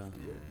 operator, yeah.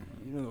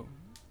 You know,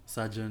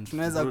 Sergeant.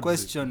 tunaweza Roderick.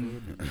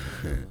 question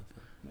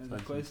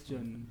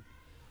Sergeant.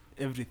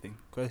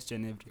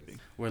 question everything.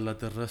 Well, at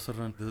the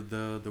restaurant,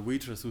 the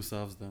waitress who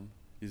serves them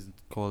is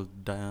called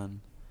Diane,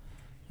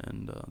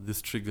 and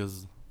this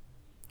triggers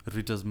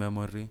Rita's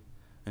memory,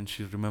 and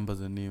she remembers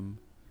her name,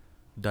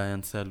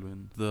 Diane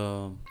Selwyn.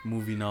 The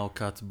movie now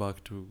cuts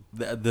back to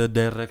the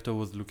director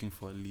was looking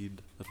for a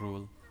lead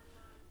role.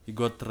 He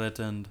got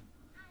threatened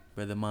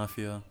by the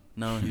mafia.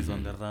 Now he's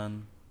on the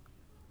run,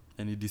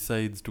 and he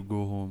decides to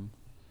go home.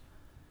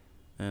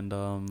 And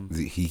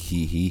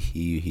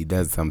He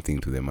does something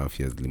to the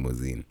mafia's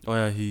limousine. oh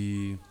yeah,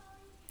 he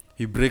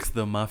breaks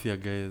the mafia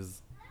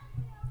guy's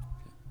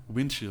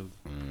windshield.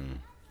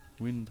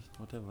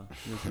 Whatever.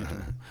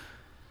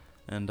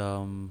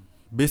 And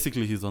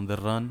basically he's on the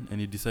run and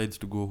he decides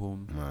to go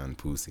home. Man,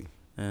 pussy.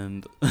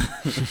 And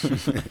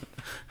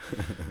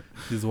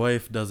his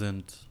wife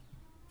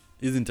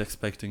isn't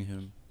expecting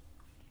him.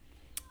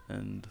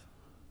 And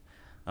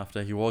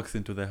after he walks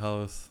into the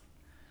house,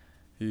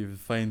 he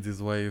finds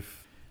his wife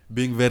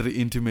being very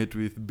intimate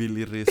with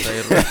Billy Ray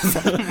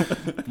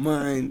Cyrus.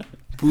 Man,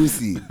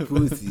 pussy.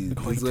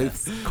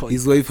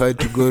 His wife had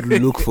to go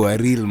look for a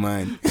real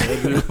man.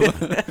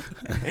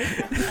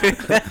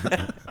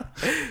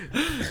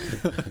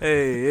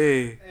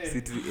 Hey.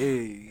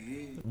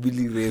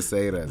 Billy Ray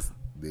Cyrus,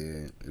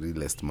 the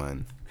realest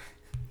man.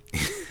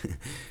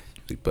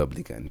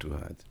 Republican to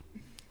heart.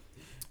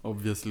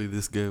 Obviously,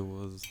 this guy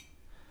was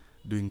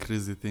doing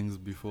crazy things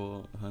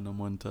before Hannah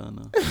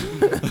Montana.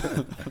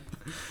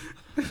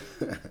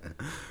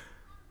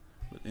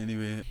 But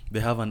anyway, they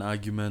have an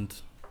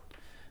argument,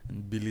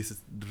 and Billy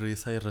Ray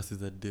Cyrus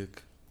is a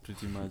dick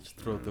pretty much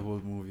throughout the whole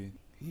movie.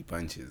 He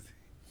punches.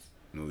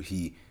 No,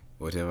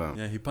 whatever.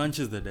 Yeah, he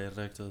punches the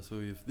director. So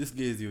if this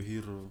guy is your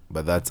hero,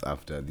 But that's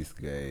after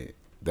the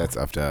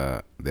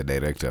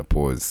director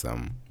pours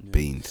some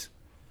paint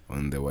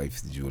on the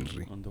wife's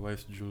jewelry.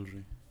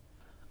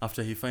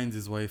 After he finds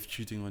his wife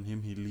cheating on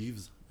him, he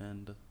leaves,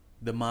 and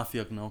the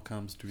mafia now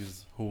comes to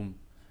his home.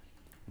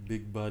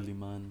 Big burly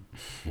man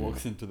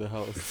walks into the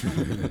house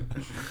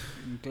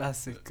In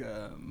classic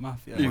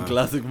mafia. in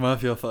classic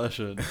mafia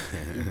fashion.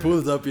 He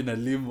pulls up in a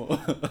limo.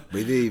 But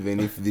even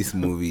if this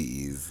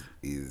movie is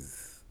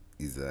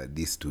a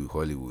diss to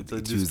Hollywood,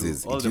 it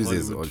uses all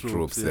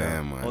tropes.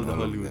 Yeah, Man, all the of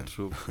Hollywood them.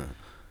 tropes.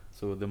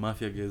 So the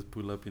mafia guys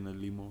pull up in a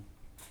limo.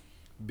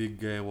 Big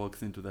guy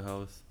walks into the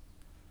house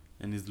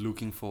and is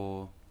looking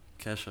for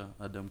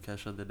Adam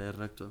Kesha, the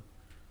director.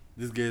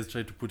 These guys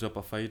tried to put up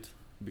a fight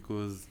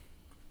because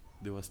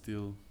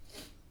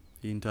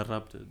he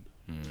interrupted.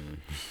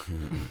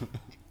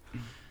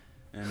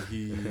 And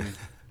he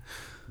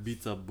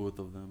beats up both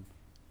of them.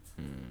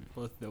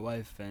 Both the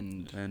wife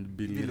and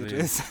Billy Ray.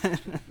 Reyes.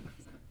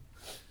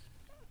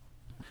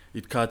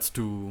 It cuts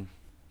to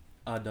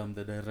Adam,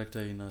 the director,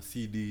 in a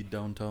CD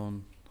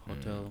downtown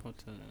hotel.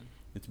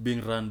 It's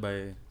being run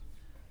by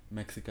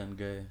Mexican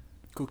guy.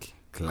 Cookie.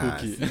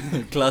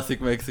 Classic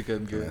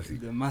Mexican guy.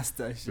 The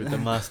mustache. With the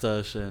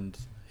mustache and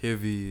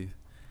heavy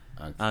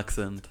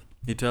accent.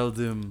 He tells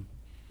him,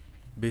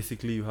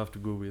 basically you have to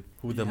go with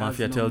who the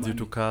mafia tells you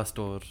to cast,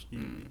 or his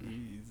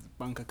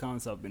bank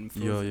accounts have been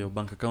frozen. your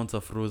bank accounts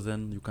are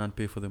frozen, you can't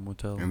pay for the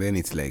motel. And then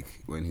it's like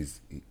when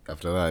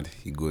after that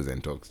he goes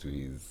and talks to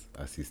his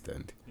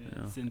assistant,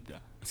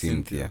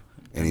 Cynthia.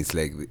 And it's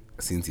like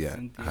Cynthia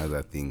has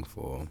a thing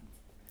for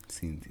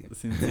Cynthia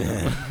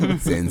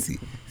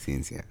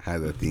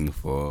has a thing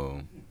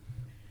for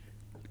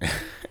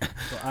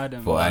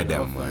Adam. For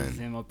Adam, offers man.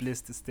 him a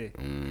place to stay.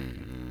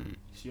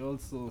 She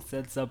also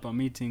sets up a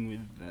meeting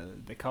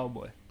with the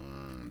cowboy.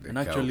 And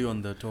actually,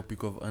 on the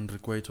topic of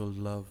unrequited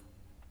love,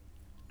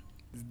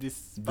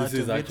 This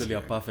is actually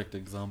a perfect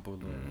example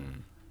of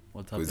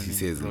what's happening he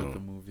says throughout no. the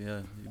movie.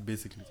 Yeah, he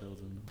basically tells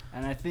him no.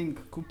 And I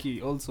think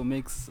Cookie also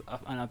makes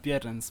an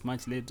appearance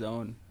much later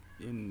on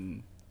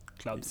in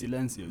Club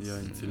Silencios. Yeah,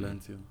 in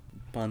Silencio.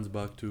 Pans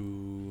back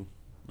to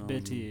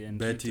Betty and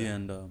Betty Rita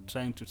and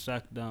trying to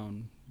track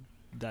down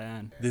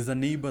Diane. there's a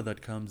neighbor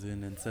that comes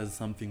in and says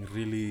something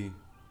really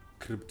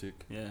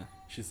cryptic. Yeah,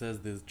 She says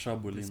there's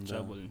trouble there's in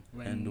trouble.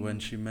 there. And when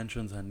she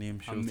mentions her name,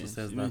 she her also name-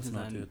 says she that's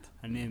mentions not it.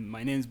 her name.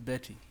 My name's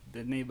Betty.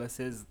 The neighbor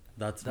says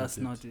That's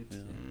not it. Yeah.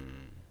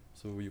 Mm.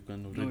 So you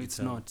can already No, it's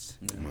tell. not.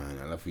 Yeah. Man,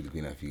 alafu ilikuwa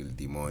ina feel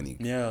demonic.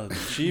 Yeah,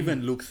 she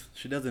even looks.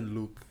 She doesn't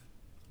look.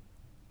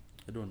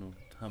 I don't know.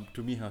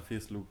 To me, her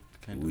face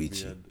looked kind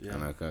Witchy. of weird. Yeah.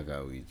 Anakaa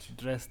ka witch.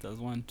 Dressed as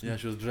one too. Yeah,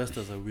 she was dressed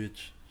as a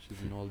witch. She's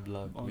in all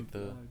black All with the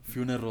black.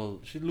 funeral.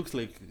 She looks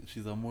like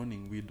she's a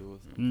mourning widow. Or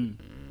something.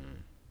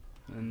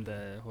 Mm. And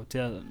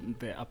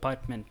the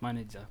apartment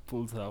manager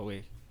pulls her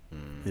away.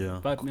 Yeah.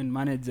 Apartment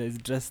manager is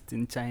dressed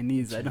in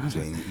Chinese. I don't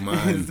know.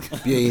 Man,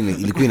 pia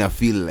ilikuwa ina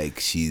feel like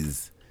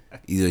she's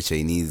hizo A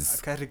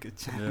Chinese,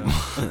 caricature.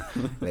 Yeah.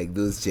 like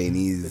those The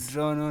Chinese,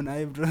 drawn on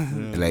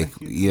eyebrows. like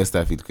hiyo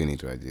stuff ilikuwa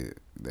inaitwaje,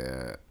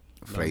 the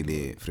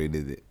Friday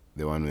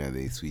the one where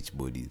they switch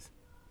bodies.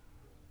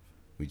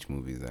 Which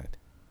movie is that?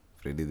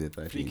 Friday the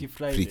 13th. Freaky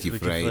Friday. Freaky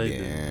Freaky Friday,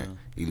 Friday, yeah. yeah.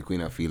 Ilikuwa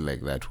ina feel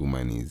like that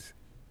woman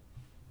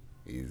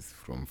is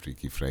from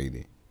Freaky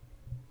Friday.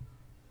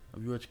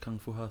 Have you watched Kung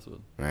Fu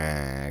Hustle? Kung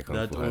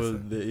That Fu was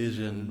Hustle. the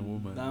Asian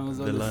woman, That was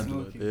the all the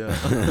landlord. smoking.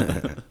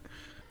 Yeah.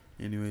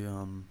 Anyway,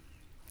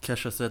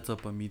 Kesha sets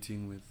up a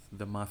meeting with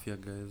the mafia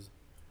guys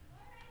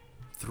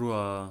through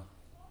a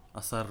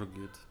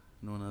surrogate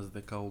known as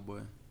the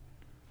cowboy,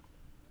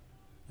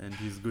 and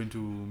he's going to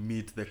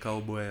meet the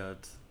cowboy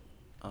at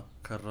a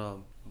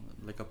corral,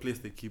 like a place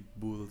they keep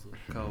bulls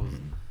or cows,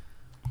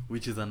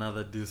 which is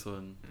another diss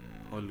on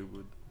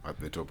Hollywood. At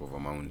the top of a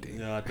mountain.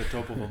 Yeah, at the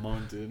top of a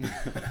mountain.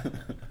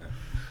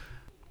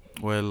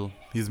 Well,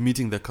 he's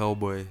meeting the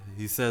cowboy.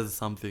 He says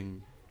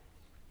something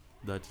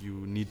that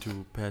you need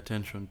to pay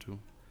attention to.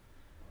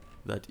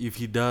 That if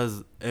he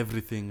does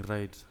everything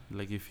right,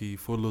 like if he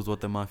follows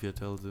what the mafia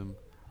tells him,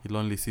 he'll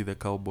only see the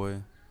cowboy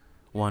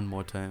one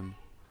more time.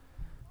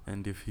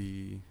 And if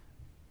he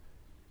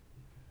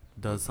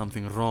does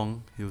something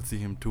wrong, he'll see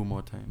him 2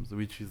 more times,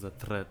 which is a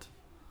threat.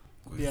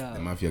 'Cause Yeah. the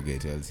mafia guy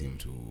tells him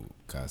to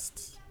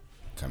cast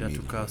Camille. Yeah,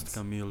 to cast Rhodes.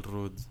 Camille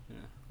Rhodes. Yeah.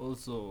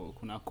 Also,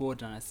 kuna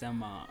quote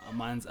anasema a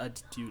man's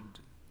attitude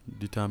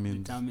Determines.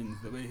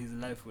 determines the way his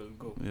life will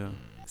go. Yeah.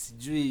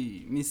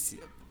 Sijui,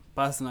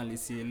 personally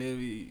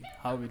sielewi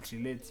how it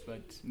relates,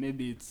 but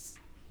maybe it's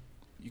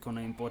iko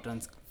na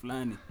importance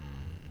fulani.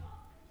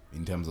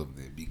 In terms of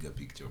the bigger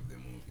picture of the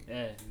movie.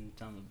 Yeah, in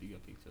terms of bigger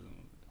picture of the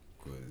movie.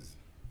 Because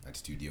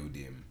attitude ya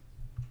udem.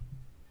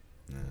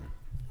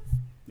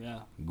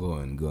 Yeah. Go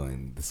on.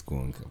 The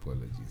skunk,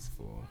 apologies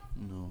for...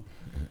 No.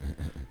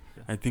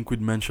 I think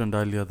we'd mentioned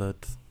earlier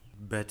that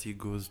Betty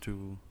goes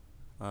to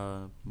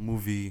a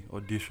movie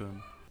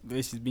audition. The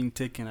way she's being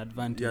taken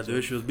advantage Yeah, the way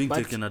of. she was being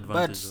taken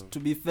advantage But of to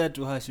be fair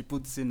to her, she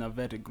puts in a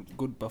very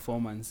good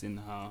performance in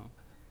her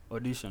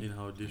audition. in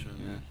her audition.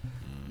 Yeah.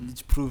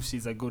 Which proves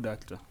she's a good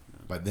actor.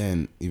 But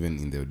then, even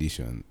in the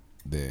audition,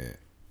 the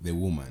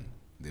woman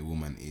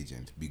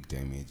agent, big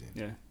time agent,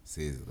 Yeah.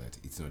 says that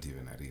it's not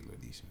even a real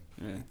audition.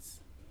 Yeah. It's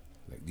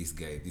like this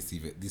guy,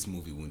 this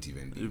movie won't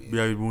even be made.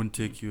 Yeah, it won't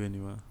take you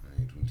anywhere.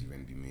 It won't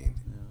even be made.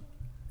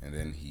 Yeah. And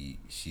then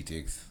she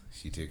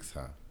takes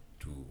her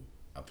to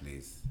a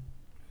place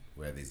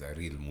where there's a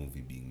real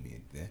movie being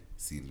made there.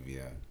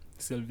 Sylvia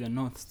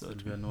North story.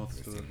 Sylvia North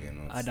story.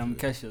 Adam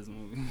Kesha's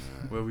movie.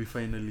 Where we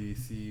finally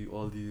see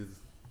all these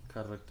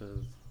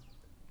characters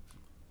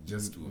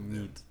just 2 of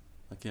them. meet.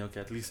 Okay,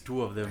 at least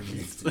 2 of them At meet.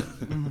 least.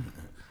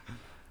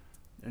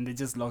 And they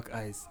just lock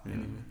eyes. Yeah.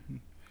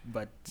 Anyway.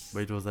 But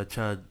But it was a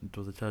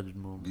charged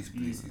moment. This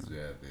place is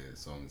where the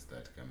songs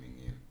start coming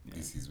in. Yeah.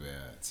 This is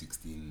where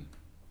 16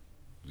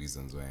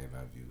 Reasons Why I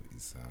Love You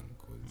is sung.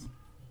 Because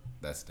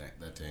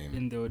that time,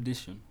 in the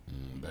audition.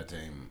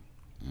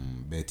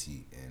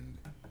 Betty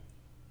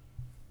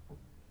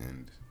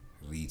and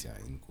Rita,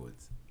 in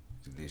quotes,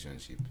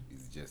 relationship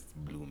is just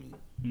blooming.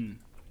 Mm.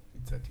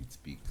 It's at its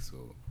peak.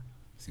 So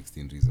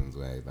 16 Reasons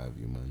Why I Love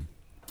You, man.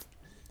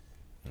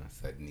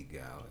 Sad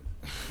nigga hours.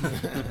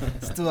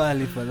 It's too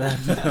early for that.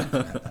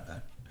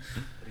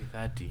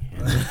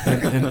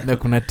 3:30 na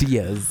kuna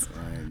tears.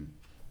 Man,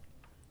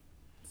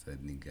 sad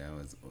nigga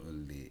hours all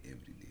day,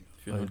 every day.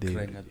 If you're all not day.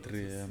 crying at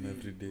 3 a.m.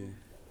 every day,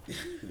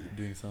 you're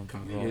doing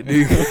something wrong.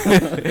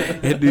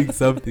 You're doing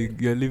something.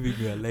 You're living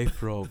your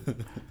life wrong.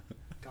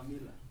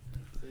 Camila.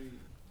 So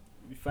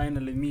we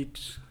finally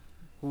meet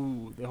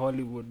who the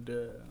Hollywood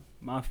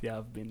mafia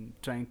have been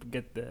trying to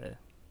get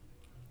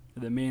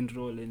the main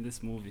role in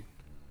this movie.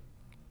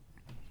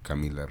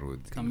 Camilla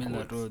Rhodes. in Camilla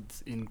quotes.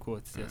 Rhodes, in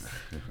quotes, yes.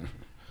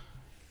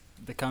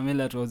 The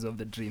Camilla Rhodes of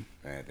the dream.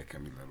 The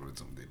Camilla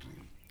Rhodes of the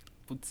dream.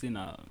 Puts in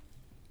I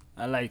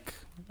like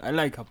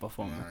her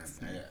performance.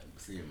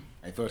 Same.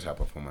 I thought her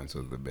performance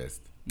was the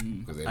best.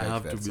 Mm. Because I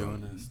have that to be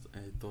song. honest. I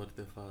thought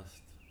the first.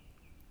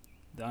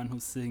 The one who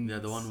sings. Yeah,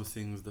 the one who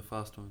sings the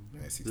first one.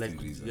 Yeah, 16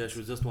 Reasons. Yeah, she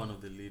was just one of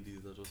the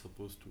ladies that was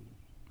supposed to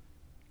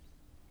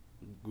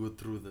go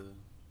through the,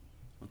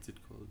 what's it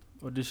called?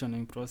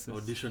 auditioning process.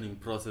 Auditioning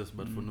process,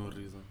 but for no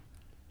reason.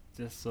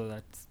 Just so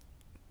that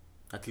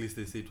At least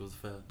they say it was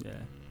fair. Yeah.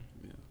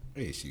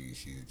 Hey, she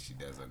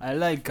does a I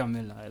like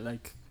Camilla. I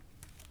like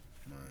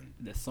man.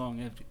 the song,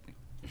 everything.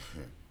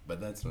 But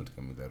that's not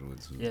Camilla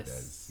Rhodes who Yes.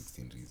 does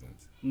 16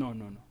 Reasons. No.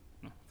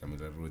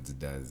 Camilla Rhodes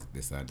does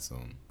the sad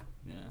song.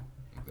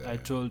 Yeah. I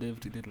told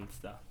every little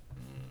stuff.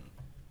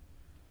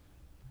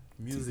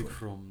 Music Simple.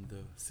 from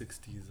the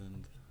 60s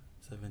and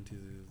 70s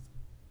is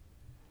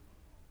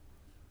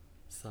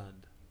sad.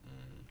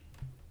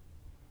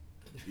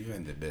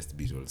 Even the best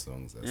Beatles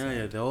songs are Yeah,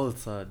 sad. they're all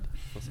sad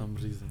for some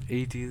reason.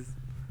 80s.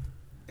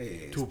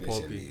 Hey, Too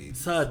especially poppy. 80s.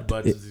 Sad,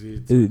 but it's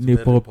new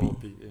very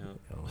poppy. Yeah.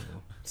 Oh.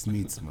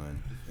 Smiths,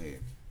 man. Hey,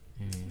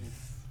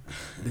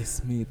 The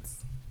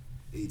Smiths.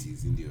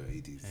 80s, India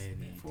 80s.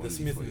 For The only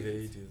Smiths 4 in the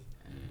years. 80s.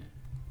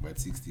 But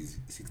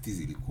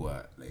 60s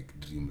ilikuwa like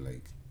dream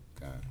like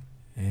ka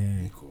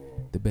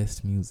iko The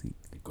best music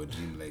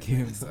dream like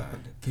Came- very sad.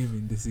 came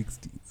in the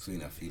 60s. So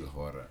ina feel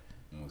horror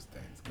most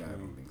times. Ka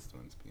Rolling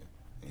Stones pia.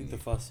 I think the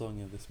first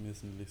song of the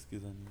Smiths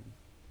nilisikiza ni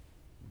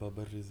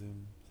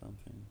Barbarism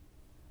something.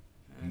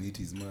 Meat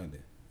is mad.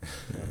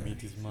 Yeah,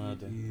 Meat is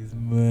Murder. Is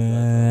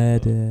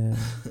murder.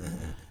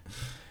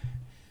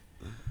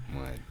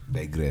 Man,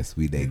 digress.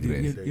 We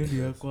digress. Hiyo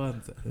ndio ya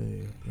kwanza.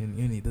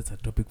 That's a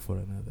topic for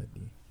another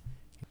day.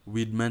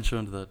 We'd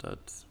mentioned that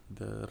at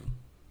their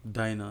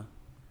diner,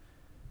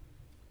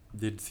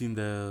 they'd seen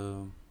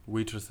the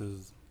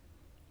waitress's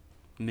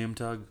name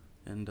tag,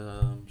 and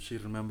she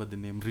remembered the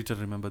name. Rita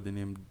remembered the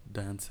name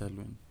Diane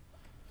Selwyn,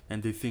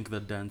 and they think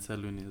that Diane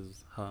Selwyn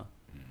is her.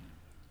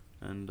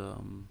 And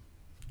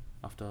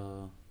after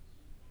a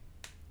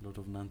lot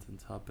of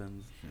nonsense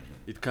happens,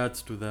 it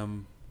cuts to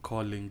them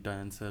calling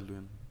Diane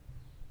Selwyn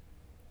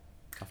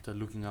after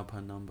looking up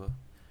her number.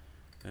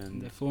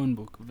 And The phone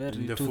book, very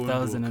in the phone book.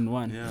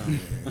 2001. Yeah.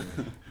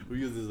 Who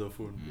uses a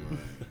phone book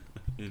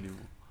anymore?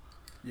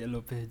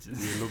 Yellow pages.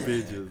 Yellow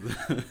pages.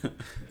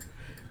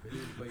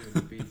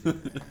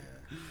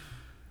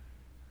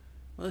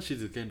 Well,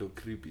 shit is kind of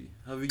creepy.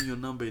 Having your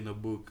number in a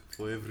book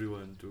for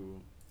everyone to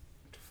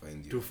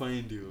find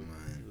you.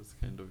 Man. It's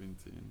kind of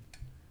insane.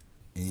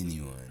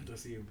 Anyone.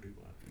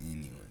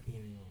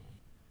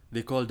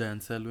 They call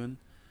Diane Selwyn,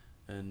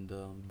 and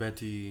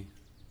Betty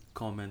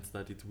comments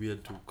that it's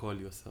weird to call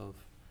yourself,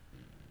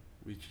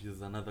 which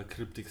is another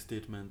cryptic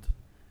statement.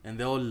 And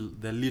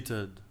they're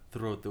littered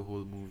throughout the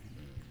whole movie.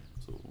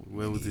 So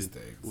where was it?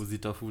 Was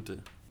it Afute?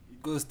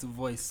 It goes to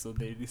voice, so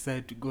they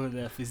decide to go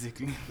there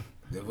physically.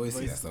 The voice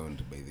in a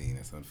sound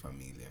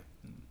familiar.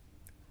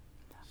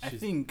 I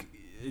think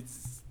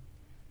it's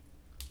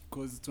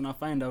because tuna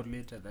find out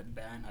later that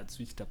Diane had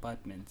switched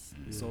apartments.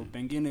 Mm. So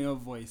pengine your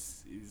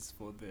voice is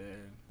for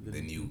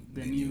The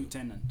new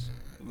tenant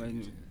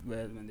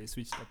when they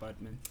switched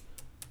apartments.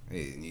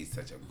 Hey, it's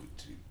such a good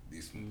trip.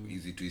 This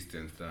easy twist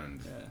and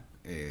turns. Yeah.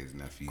 It's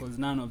not feel. Because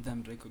none of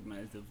them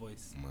recognize the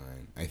voice.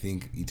 Man, I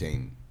think it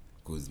time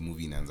because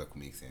movie inaanza to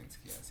make sense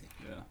kiasi.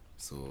 Yeah.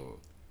 So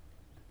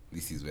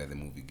this is where the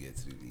movie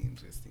gets really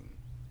interesting.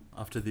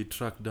 After they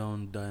track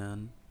down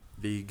Diane,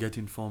 they get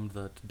informed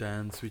that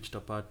Diane switched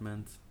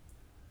apartments,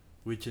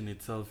 which in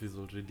itself is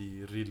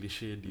already really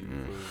shady.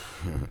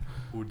 Because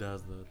who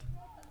does that?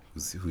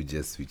 Who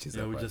just switches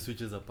Yeah, who apart. just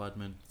switches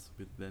apartments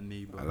with their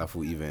neighbor.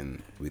 Alafu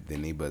even with the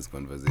neighbor's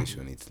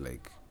conversation, it's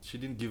like She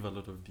didn't give a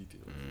lot of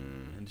details.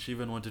 And she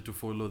even wanted to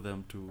follow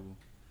them to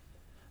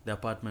the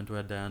apartment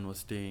where Diane was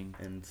staying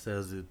and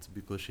says it's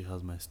because she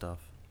has my stuff.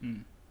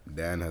 Mm.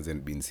 Diane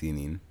hasn't been seen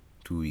in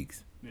 2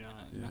 weeks. Yeah,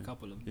 in Yeah. a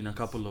couple of In a days.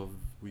 couple of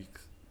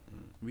weeks,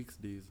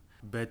 days.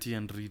 Betty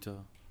and Rita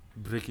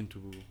break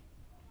into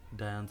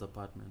Diane's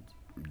apartment.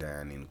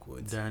 Diane in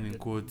quotes. Diane in The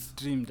quotes.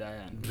 Dream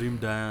Diane. Dream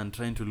Diane,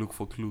 trying to look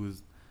for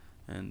clues.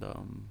 And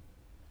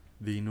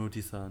they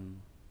notice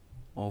an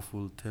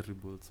awful,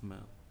 terrible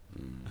smell.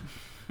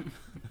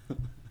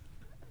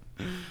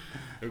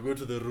 They go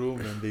to the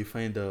room and they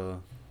find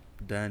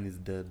Diane is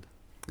dead.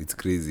 It's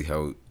crazy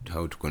how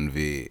to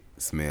convey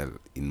smell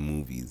in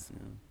movies. Yeah.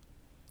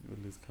 You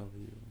always cover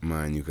you.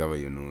 Man, you cover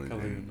your nose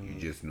Cover and your you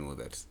nose. just know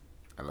that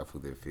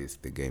alafu the face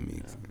the guy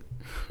makes.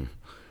 Yeah.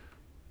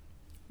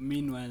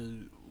 Meanwhile,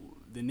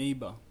 the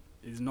neighbor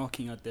is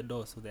knocking at the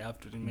door, so they have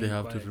to remain They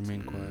have quiet. to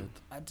remain quiet.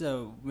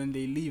 When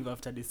they leave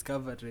after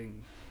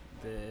discovering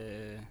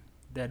the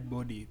dead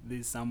body,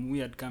 there's some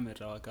weird camera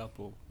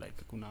wakapo,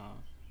 like kuna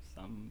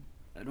some,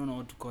 I don't know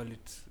what to call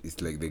it.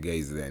 It's like the guy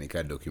is there,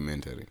 nika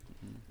documentary.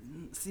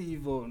 Si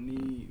hivyo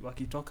ni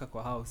wakitoka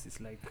kwa house, it's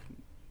like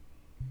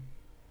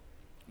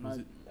Was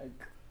it-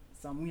 like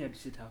some weird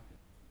shit happen.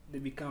 They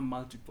become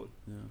multiple.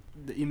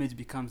 Yeah. The image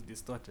becomes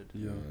distorted.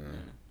 Yeah.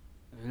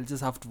 We'll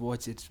just have to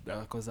watch it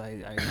because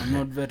I'm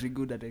not very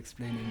good at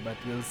explaining, but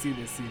we'll see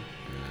the scene.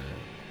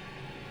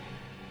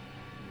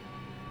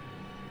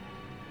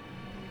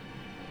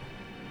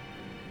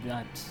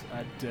 That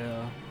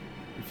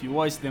if you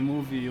watch the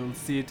movie, you'll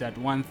see it at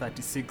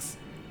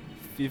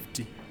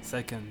 1:36:50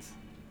 seconds.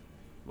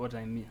 What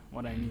I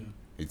mean.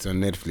 It's on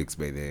Netflix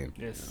by the way.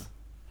 Yes.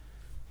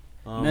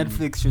 Yeah.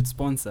 Netflix should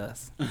sponsor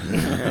us.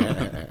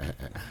 Tumia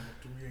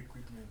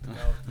equipment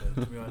now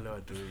tunatumia wale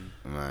watu wengi.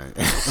 Man.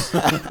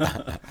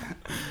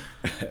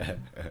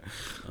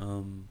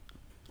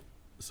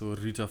 So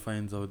Rita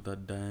finds out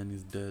that Diane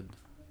is dead,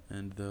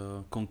 and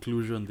the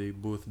conclusion they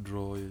both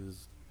draw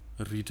is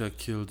Rita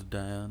killed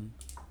Diane,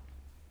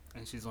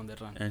 And she's on the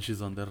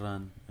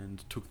run.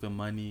 and took the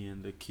money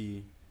and the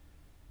key,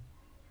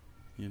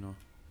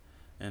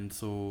 and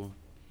so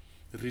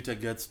Rita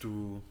gets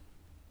to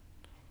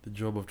the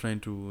job of trying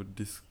to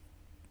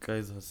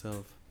disguise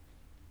herself,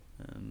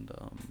 and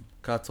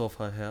cuts off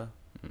her hair,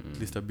 at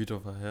least a bit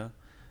of her hair,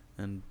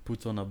 and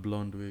puts on a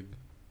blonde wig.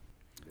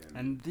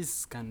 And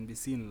this can be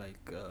seen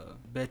like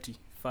Betty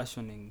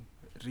fashioning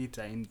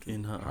Rita into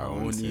In her Her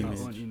own own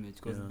image.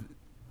 because Yeah.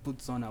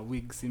 puts on a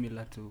wig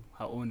similar to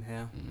her own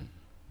hair.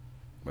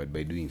 But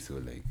by doing so,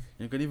 like,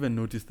 You can even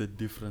notice the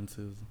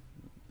differences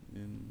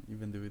in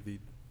even the way they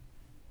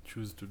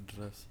choose to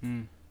dress.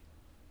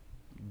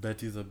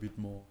 Betty's a bit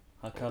more,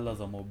 her colors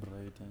are more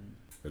bright, and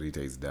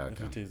Rita is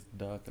darker. Rita is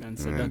darker. And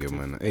Yeah, seductive.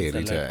 man.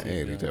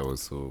 Selective, Rita yeah.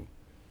 was so.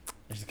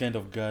 She's kind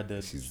of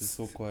guarded. She's- She's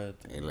so quiet.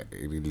 I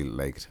really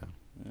liked her.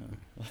 Yeah.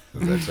 I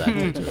was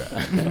attracted to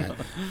her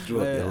throughout the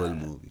Well, whole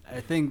movie.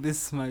 I think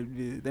this might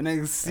be the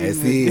next scene. I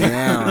see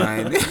now,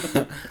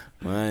 man.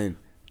 Man,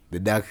 the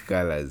dark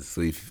colors.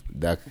 So if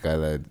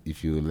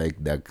you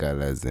like dark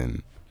colors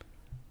and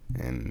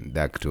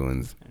dark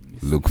tones,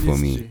 And look for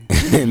me.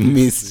 mystery. And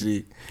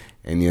mystery,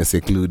 and you're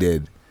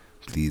secluded,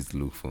 please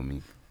look for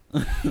me.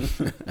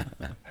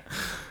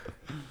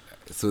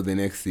 So the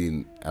next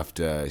scene,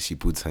 after she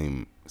puts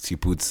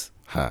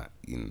her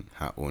in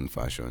her own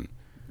fashion.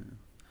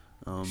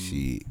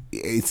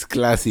 It's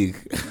classic.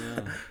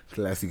 Yeah.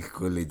 Classic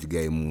college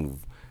guy move.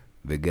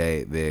 The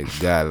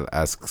girl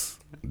asks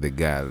the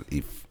girl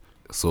if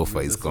sofa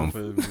is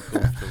comfortable.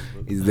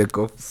 Is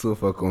the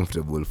sofa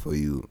comfortable for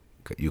you?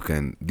 You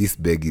can. This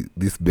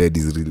bed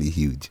is really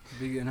huge.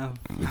 Big enough.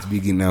 It's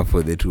big enough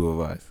for the two of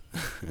us.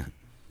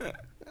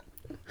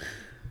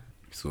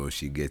 So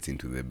she gets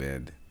into the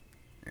bed,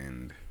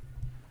 and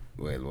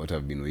well, what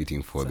I've been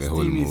waiting for It's a the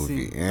whole steamy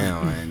movie. scene.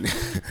 Yeah, man.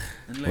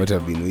 And like What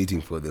I've how been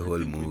waiting for the I whole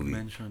think we movie.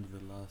 mentioned the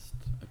last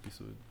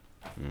episode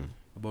Mm.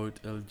 about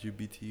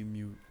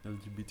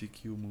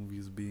LGBTQ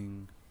movies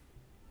being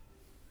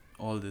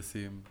all the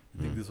same.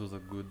 I think Mm. this was a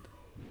good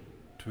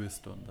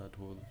twist on that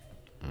whole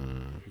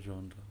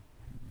genre.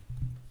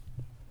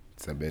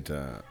 It's a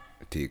better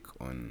take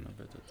on. A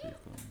better take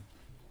on.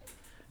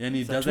 Yeah, and it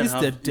It's a doesn't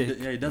have. twisted take.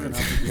 It doesn't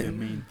have to be the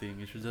main thing.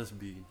 It should just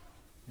be.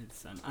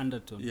 It's an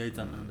undertone. Yeah, it's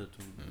an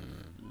undertone.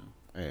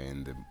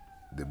 And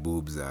the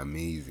boobs are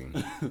amazing.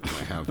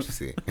 I have to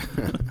say.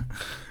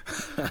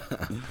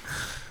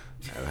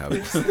 I'll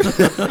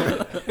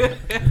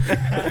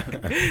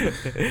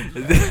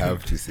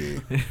have to say.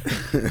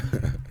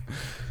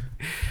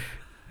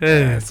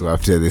 So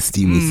after the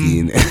steamy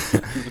scene,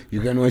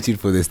 you can watch it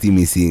for the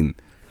steamy scene.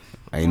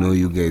 I know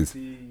you guys.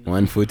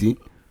 140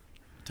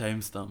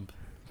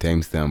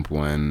 timestamp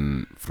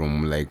one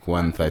from like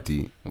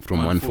 130 from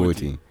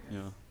 140. Yeah.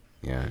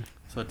 Yeah.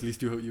 So at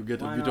least you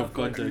get a 1 bit hour of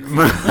context.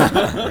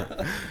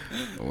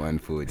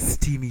 140.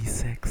 Steamy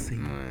sexy.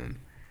 Man.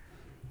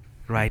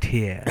 Right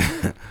here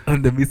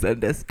on the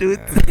Misunderstood.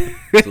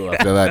 So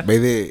after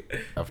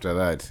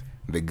that,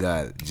 the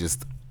girl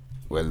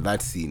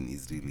that scene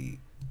is really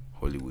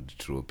Hollywood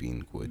trope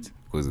in quotes,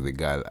 because the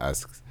girl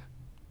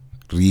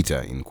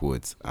Rita in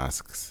quotes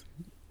asks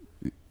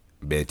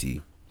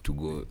Betty to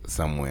go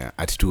somewhere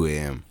at 2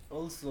 a.m.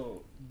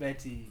 Also,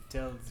 Betty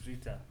tells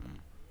Rita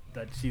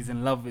that she's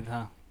in love with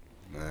her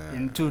Ah,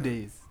 in 2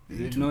 days. in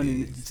They've 2 known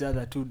days. each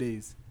other 2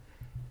 days.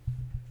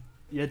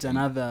 Yet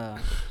another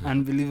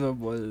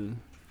unbelievable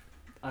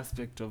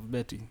aspect of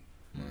Betty.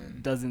 Man,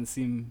 Doesn't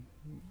seem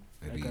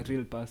like a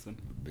real person.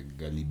 the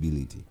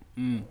gullibility.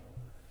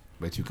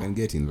 But you can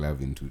get in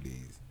love in 2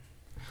 days.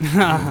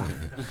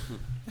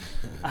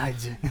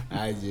 Aje.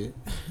 Aje.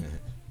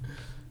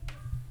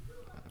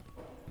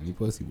 Ni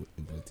possible.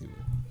 Red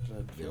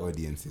The flag.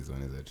 audiences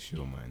wanaweza to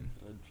show, man.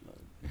 Red flag.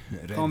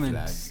 Red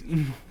Comments.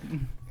 flag.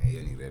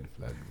 Hiyo ni red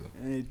flag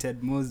though.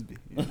 Ted Mosby.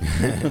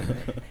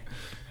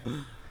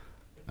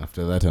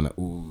 After that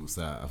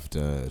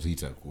after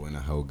Rita kuona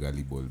how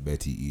gullible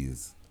Betty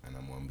is,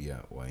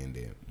 anamwambia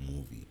waende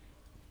movie.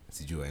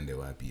 Sijui waende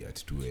wapi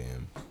at 2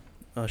 a.m.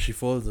 She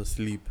falls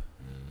asleep,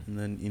 and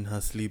then in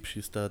her sleep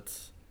she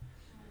starts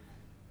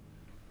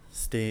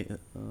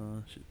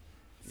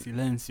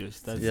Silencio. She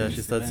starts Yeah, saying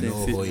she starts saying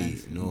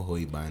silencio. No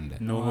hoi banda.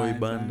 No hoi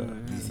banda.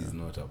 This is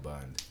not a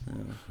band.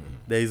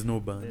 There is no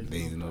band. There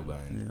is no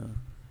band. Yeah.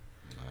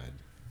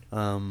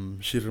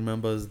 Mad. She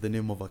remembers the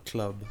name of a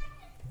club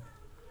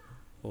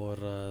or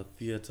a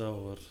theater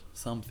or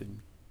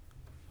something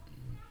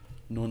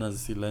known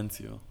as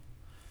Silencio,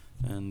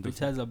 and Which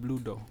has a blue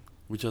door.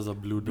 which has a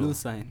blue door. Blue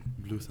sign.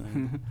 Blue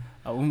sign.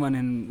 A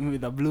woman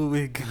with a blue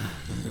wig.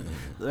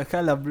 The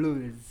color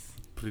blue is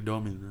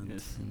Predominant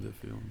Yes. in the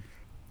film.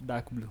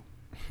 dark blue.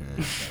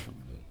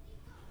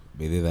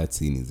 But then that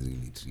scene is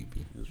really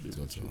trippy. It's It's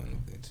really also trippy. one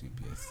of the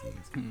trippiest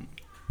scenes.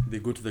 They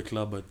go to the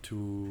club at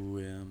 2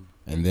 a.m.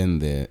 And then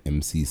the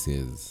MC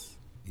says,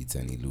 it's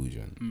an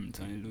illusion. It's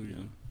an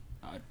illusion.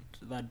 At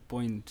that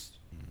point,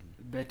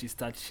 Betty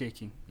starts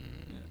shaking.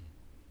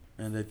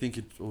 And I think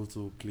it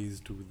also plays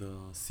to the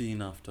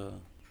scene after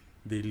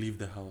they leave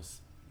the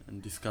house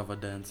and discover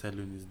Diane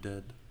Selwyn is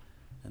dead,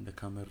 and the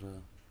camera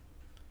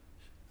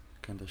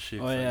kind of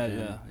shakes.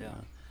 Yeah.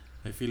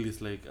 I feel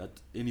it's like at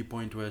any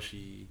point where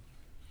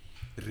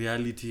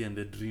reality and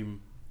the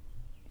dream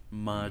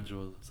merge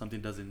or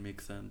something doesn't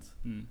make sense,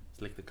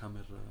 it's like the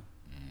camera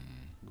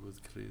goes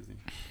crazy.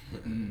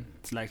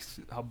 It's like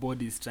her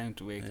body is trying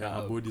to wake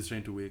up. Her body is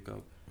trying to wake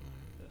up.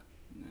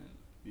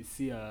 You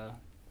see a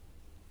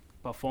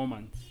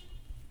performance,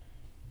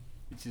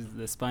 which is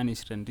the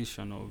Spanish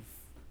rendition of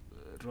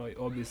Roy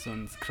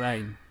Orbison's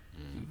Crying.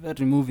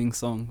 Very moving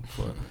song.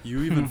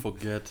 You even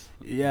forget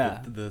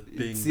the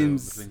thing. It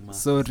seems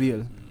so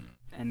real.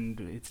 And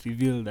it's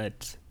revealed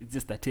that it's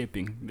just a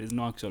taping. There's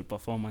no actual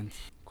performance.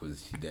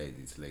 Because she dies.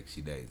 It's like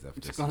she dies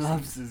after she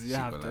collapses.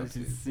 After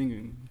she's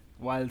singing.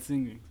 While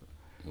singing.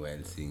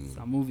 It's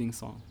a moving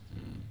song.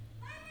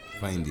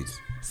 Find it.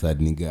 Sad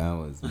Nigga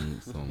Hours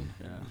song.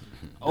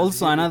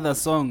 Also another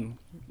song,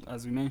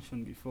 as we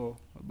mentioned before,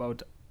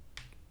 about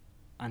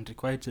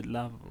unrequited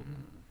love.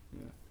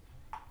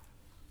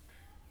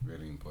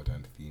 Very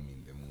important theme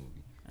in the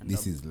movie. And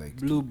this is like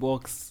blue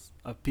box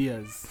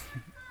appears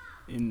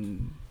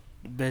in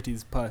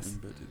Betty's purse.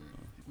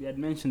 We had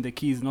mentioned the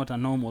key is not a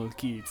normal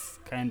key. It's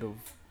kind of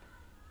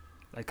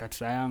like a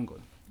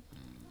triangle.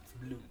 It's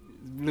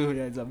blue.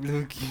 It's a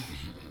blue key.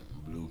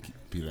 Blue key,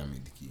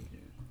 pyramid key.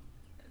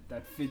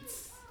 That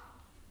fits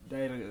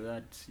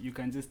that you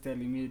can just tell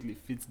immediately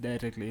fits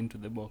directly into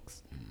the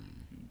box.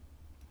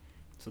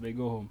 So they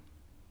go home.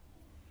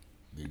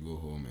 They go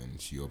home and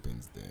she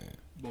opens the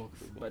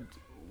box. But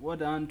what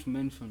I want to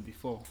mention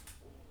before,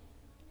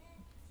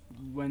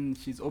 when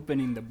she's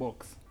opening the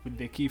box with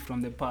the key from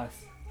the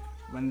purse,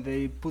 when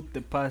they put the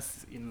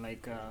purse in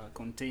like a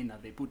container,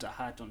 they put a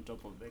hat on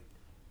top of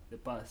the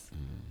purse.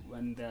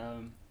 When they're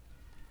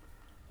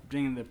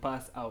bringing the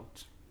purse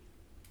out,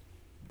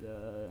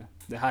 the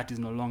hat is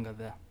no longer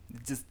there.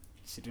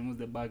 She removes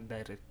the bag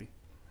directly.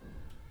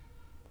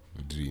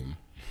 A dream.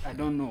 I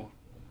don't know.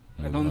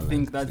 I don't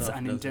think that's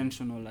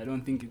unintentional. I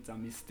don't think it's a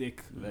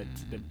mistake that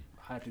the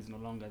hat is no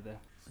longer there.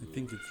 I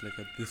think it's like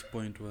at this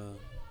point where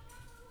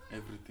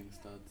everything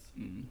starts.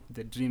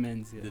 The dream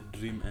ends here. The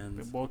dream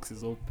ends. The box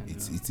is open.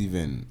 It's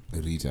even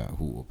Rita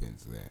who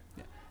opens there.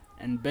 Yeah.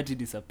 And Betty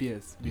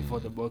disappears before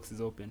the box is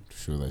open. To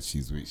show that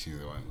she's the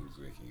one who's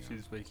waking up.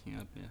 She's waking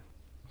up, yeah.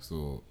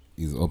 So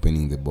is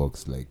opening the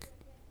box like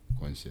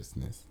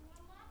consciousness?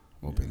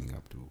 Opening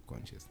up to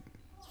consciousness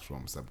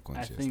from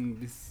subconscious. I think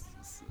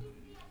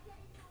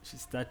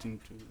she's starting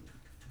to,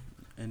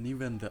 and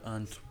even the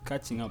aunt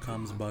catching up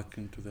comes back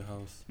into the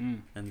house,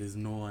 and there's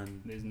no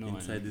one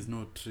inside. There's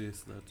no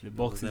trace that the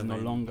box is no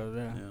longer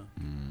there.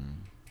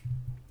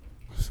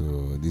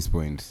 So at this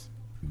point,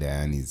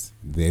 Diane is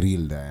the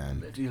real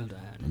Diane.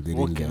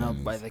 Woken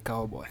up by the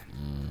cowboy.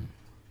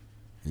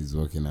 He's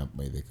woken up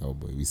by the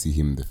cowboy. We see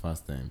him the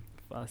first time.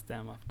 First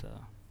time after.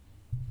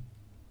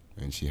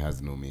 And she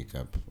has no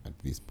makeup at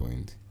this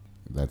point.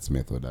 That's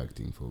method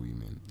acting for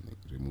women, like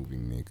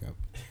removing makeup.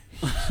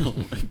 Oh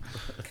my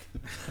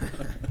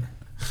God.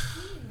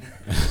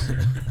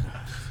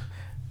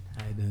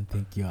 I don't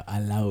think you're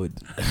allowed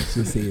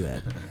to say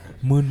that.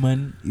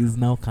 Moonman is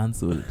now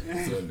cancelled.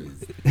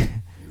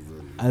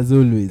 As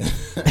always.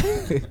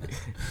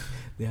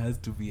 There has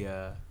to be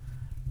a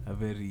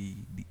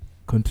very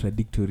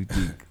contradictory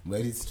thing.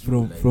 But it's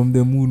true, from the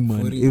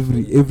Moonman.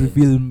 Every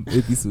film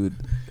episode.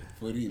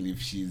 For real,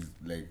 if she's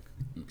like,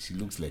 she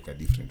looks like a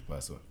different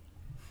person.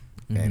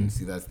 And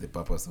see, that's the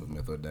purpose of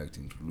method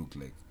acting, to look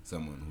like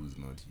someone who's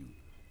not you.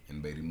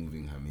 And by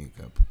removing her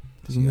makeup,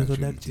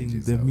 method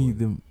acting,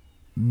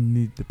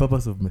 the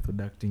purpose of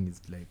method acting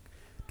is like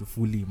to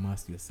fully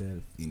immerse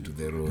yourself into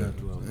the role.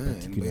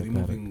 And by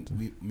removing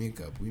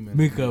makeup,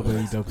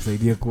 women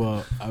itakusaidia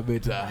kuwa a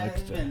better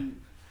actor.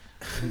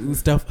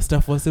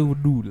 Stuff wase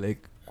udo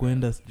like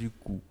kwenda sijui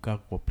kukaa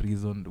kwa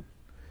prison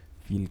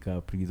feel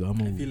ka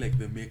prison. I feel like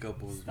the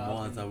makeup was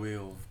more as a way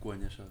of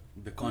kuonyesha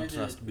the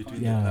contrast between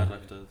the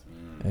characters.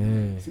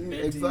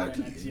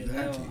 Exactly.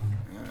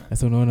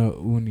 So unaona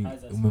uni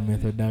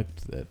method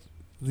act that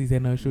this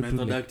is now show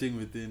method acting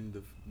within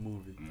the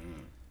movie.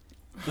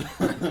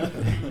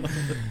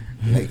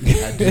 Like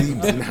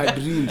in her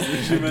dreams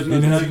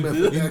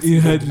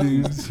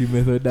she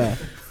method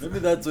act. Maybe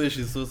that's why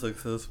she's so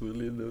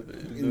successful in the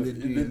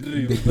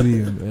dream.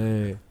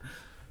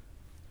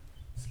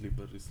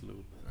 Slippery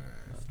slope.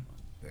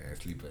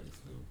 Slippery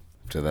slope.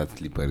 After that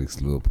slippery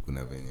slope,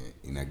 kuna venye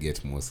ina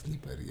get more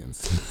slippery and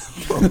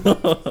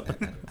slope.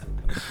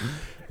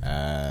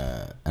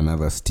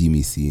 Another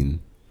steamy scene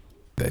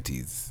that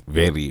is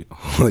very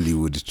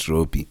Hollywood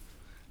tropey.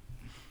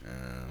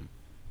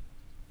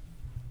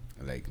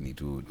 Like ni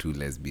two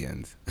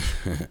lesbians,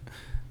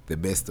 the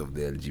best of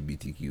the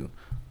LGBTQ,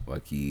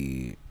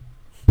 waki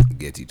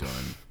get it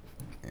on,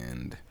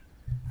 and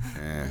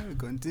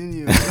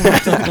continue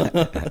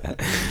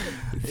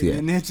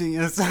alienating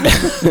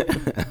yourself.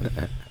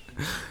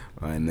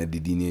 na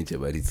didinature,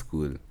 but it's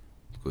cool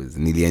because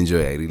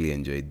I really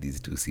enjoyed these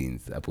two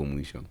scenes hapo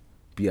mwisho.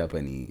 Pia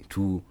hapa ni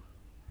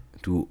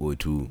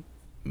 202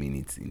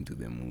 minutes into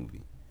the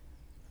movie.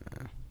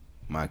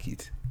 Mark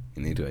it.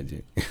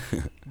 Inaitwaje?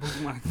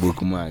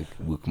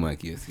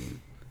 Bookmark your scene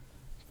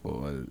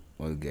for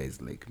all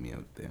guys like me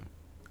out there.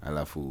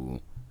 Alafu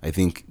I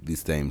think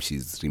this time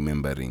she's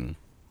remembering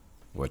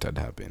what had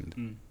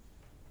happened.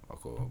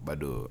 Wako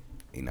bado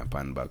ina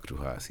pan back to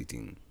her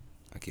sitting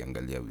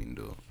akiangalia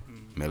window.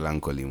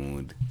 Melancholy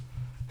mood.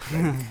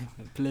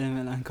 Play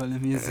melancholy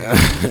music.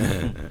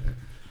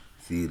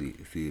 Siri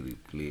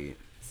play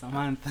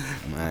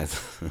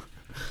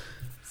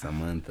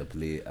Samantha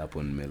play up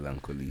on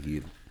Melancholy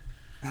Hill.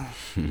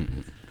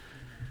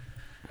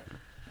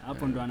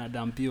 Hapo ndo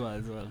anadampiwa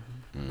as well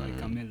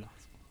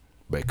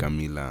by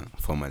Camilla,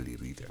 formerly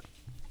Rita.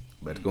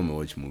 But come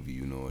watch movie,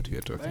 you know what we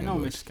are talking about.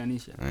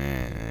 Umeshikanisha.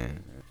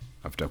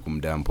 After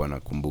kumdampo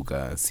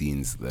anakumbuka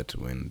scenes that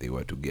when they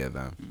were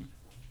together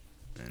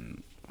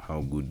and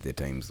how good the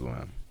times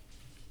were,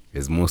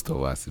 as most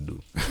of us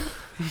do.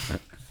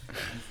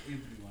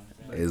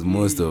 As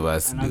most of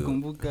us do.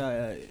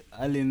 Anakumbuka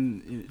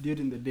Allen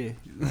during the day.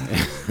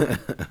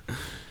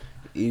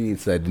 In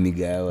its sad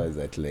nigga hours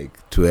at like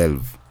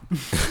 12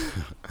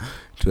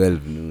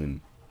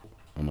 noon.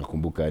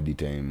 Anakumbuka hadi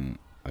time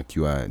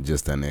akiwa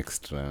just an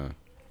extra,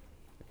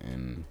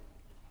 and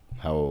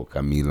how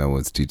Camilla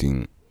was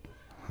treating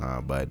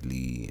her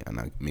badly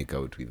and make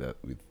out with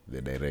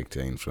the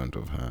director in front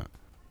of her.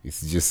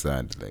 It's just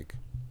sad. Like,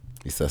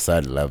 it's a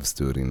sad love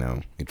story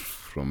now. It's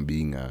from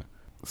being a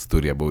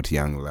story about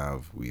young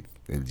love with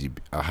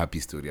a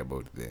happy story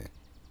about the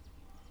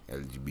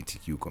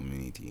LGBTQ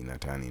community in a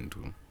turn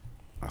into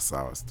a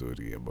sour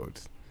story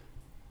about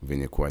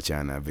venye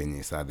kuachana,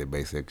 venye sa the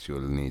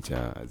bisexual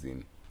nature, as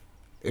in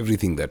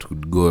everything that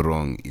could go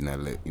wrong in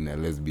a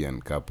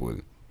lesbian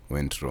couple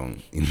went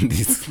wrong in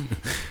this.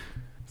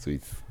 So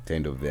it's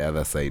kind of the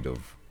other side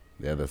of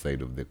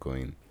the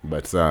coin.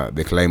 But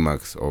the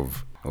climax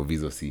of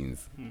hizo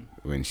scenes,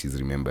 when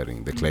she's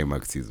remembering, the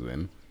climax is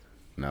when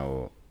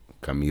now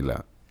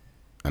Camilla,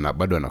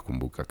 bado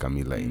anakumbuka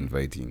Camilla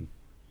inviting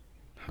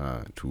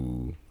her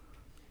to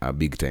a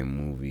big time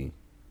movie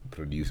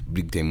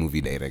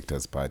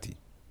director's party.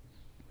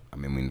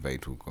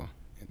 Amemwinvite huko.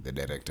 The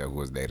director who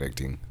was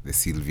directing the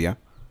Sylvia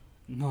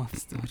North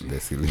Story. The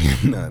Sylvia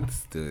North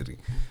Story.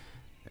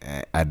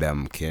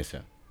 Adam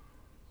Kesha.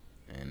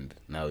 And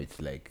now it's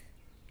like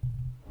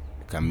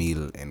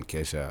Camille and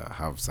Kesha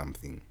have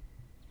something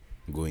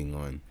going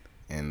on.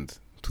 And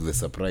to the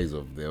surprise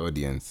of the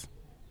audience,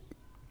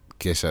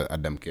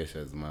 Adam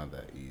Kesha's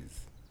mother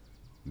is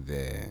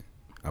the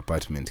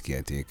apartment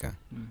caretaker.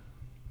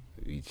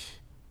 Which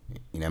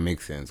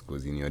makes sense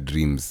because in your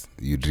dreams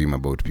you dream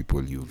about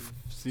people you've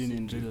seen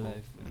in real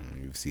life.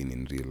 You've seen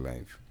in real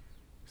life.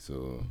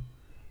 So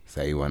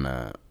sai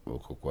wanakula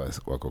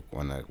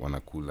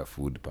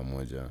food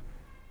pamoja,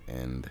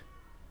 and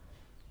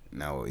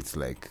now it's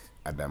like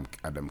Adam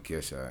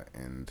Kesha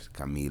and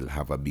Camille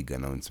have a big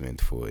announcement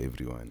for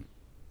everyone.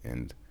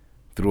 And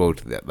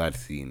throughout that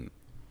scene,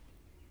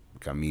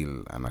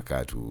 Camille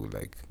anakaa to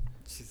like,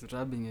 she's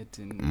rubbing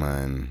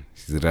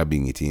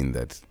it in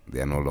that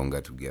they are no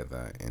longer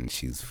together and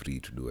she's free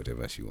to do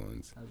whatever she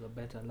wants. Has a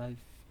better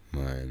life.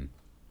 Man,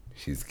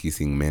 she's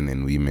kissing men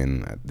and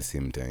women at the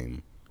same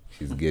time.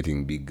 She's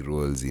getting big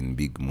roles in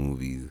big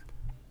movies.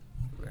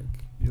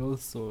 Like, you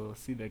also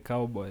see the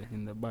cowboy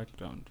in the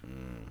background.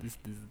 This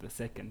is the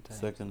second time.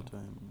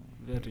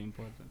 Very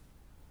important.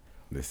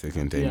 The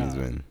second time is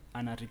when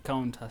Anna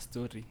recount her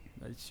story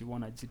that she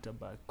won a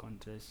jitterbug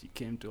contest. She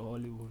came to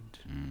Hollywood.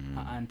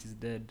 Her aunt is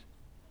dead.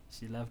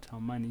 She left her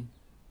money.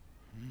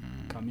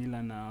 Camilla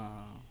and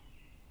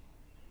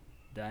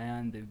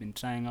Diane, they've been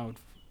trying out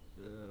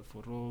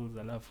for roles.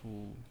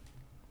 Alafu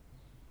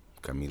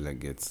Camilla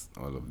gets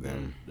all of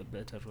them. The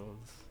better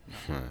roles.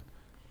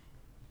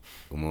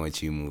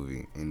 Umewachi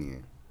movie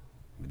anyway.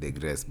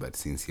 Digress, but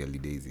sincerely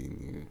Daisy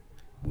in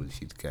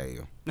bullshit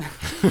kayo.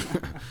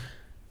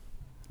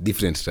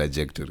 Different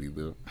trajectory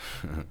though.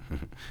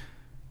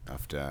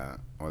 After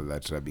all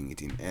that rubbing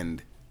it in.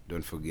 And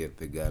don't forget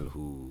the girl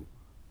who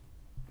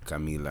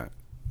Camilla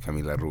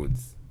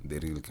Rhodes, the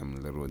real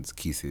Camilla Rhodes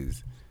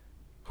kisses,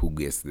 who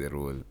gets the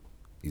role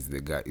is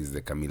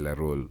the Camilla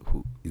Rhodes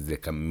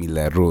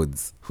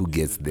who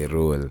gets the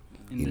role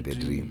in the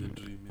dream.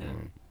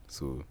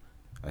 So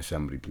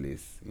Asham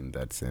replace in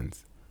that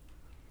sense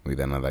with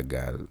another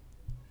girl.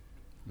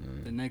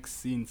 The next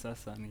scene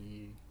sasa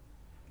ni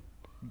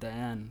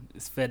Diane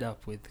is fed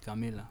up with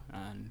Camilla,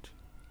 and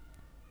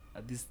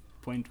at this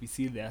point we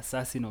see the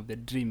assassin of the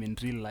dream in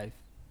real life.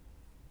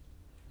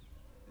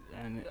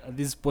 And at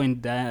this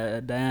point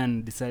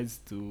Diane decides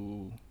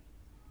to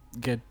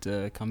get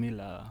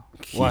Camilla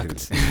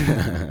whacked.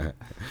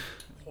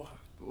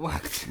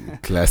 Whacked.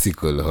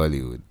 Classical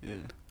Hollywood.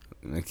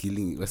 Yeah.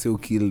 Killing, wase who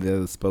kill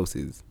their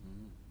spouses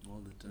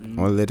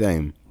all the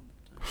time.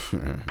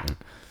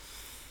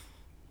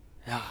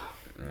 Yeah.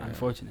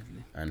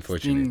 Unfortunately.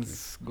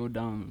 Things go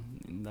down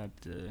in that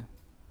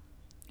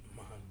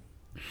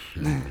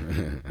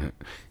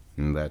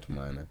In that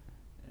manner.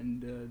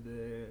 And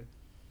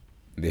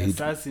The hit-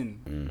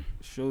 assassin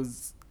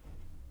shows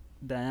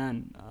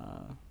Diane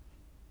a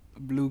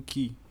blue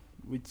key,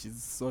 which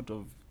is sort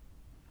of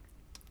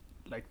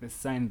like the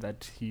sign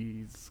that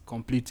he's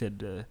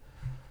completed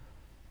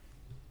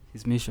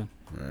his mission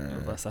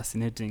of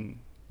assassinating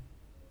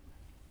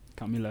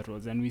Camilla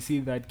Rose. And we see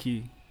that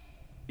key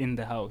in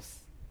the house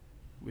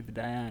with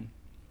Diane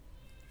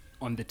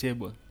on the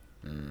table.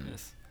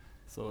 Yes.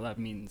 So that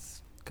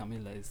means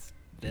Camilla is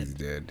dead. He's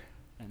dead.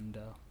 And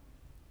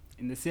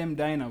in the same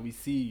diner, we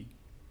see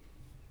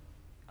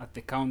at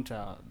the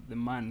counter the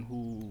man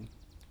who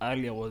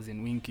earlier was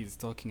in Winkies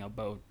talking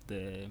about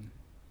the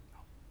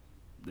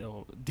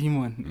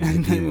demon.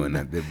 The demon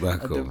at the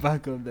back at of the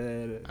back of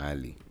the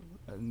alley.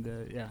 and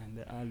in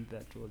the alley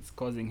that was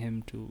causing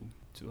him to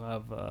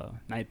have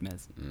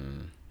nightmares.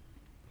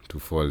 To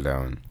fall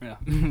down. Yeah,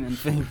 and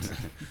faint.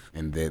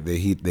 And the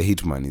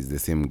hitman is the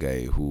same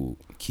guy who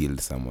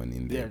killed someone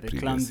in the the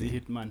clumsy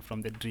hitman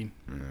from the dream.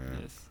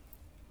 Yes.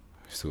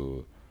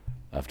 So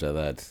after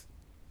that,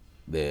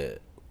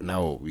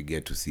 now we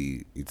get to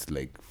see, it's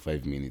like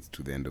 5 minutes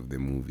to the end of the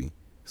movie,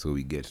 so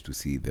we get to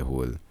see the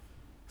whole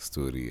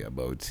story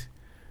about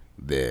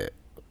the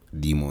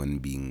demon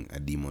being a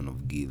demon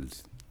of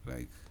guilt,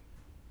 like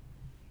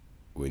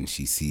when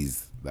she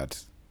sees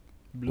that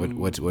what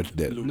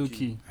the blue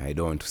key. I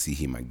don't want to see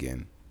him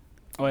again.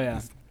 Oh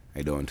yeah.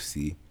 I don't want to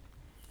see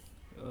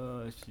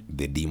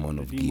the demon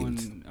of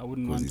guilt. I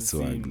wouldn't want to it's see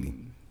so him ugly.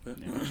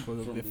 because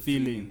of From the scene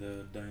feeling. in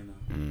the diner,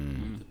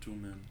 the two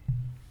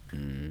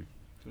men.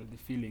 So the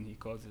feeling he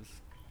causes.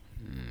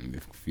 The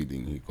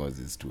feeling he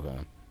causes to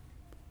her.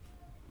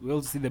 We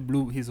also see the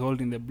blue. He's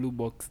holding the blue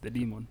box, the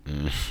demon.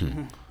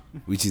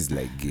 Which is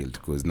like guilt,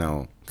 because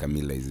now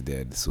Camilla is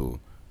dead, so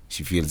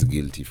she feels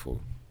guilty for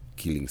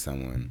killing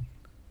someone.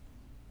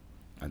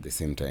 At the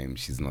same time,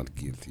 she's not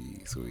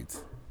guilty, so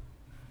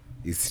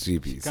it's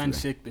trippy. She can't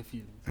shake the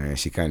feeling.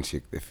 She can't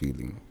shake the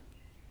feeling,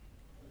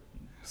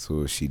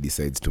 so she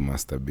decides to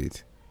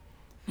masturbate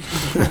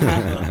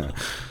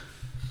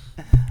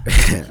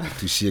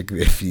to shake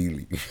the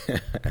feeling,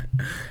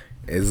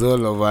 as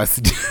all of us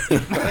do.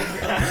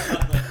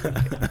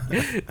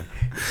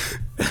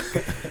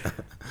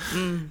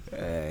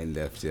 And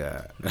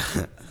after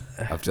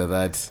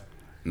that,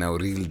 now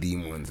real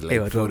demons, like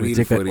watu for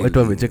real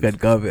wamecheka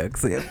nikawa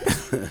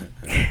accept.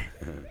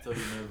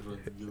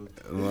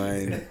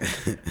 Man.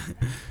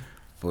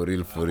 For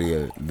real,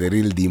 the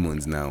real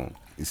demons now,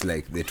 it's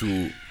like the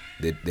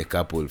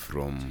couple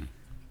from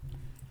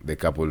the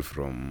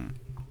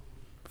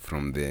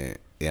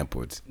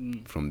airport,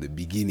 from the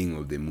beginning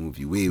of the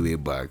movie, way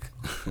back.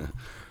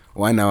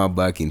 1 hour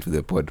back into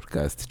the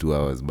podcast, 2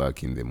 hours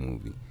back in the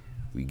movie,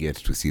 we get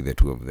to see the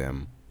two of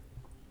them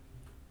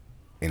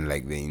in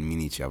like the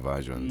miniature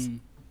versions.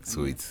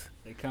 So it's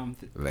they come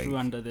like, through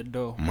under the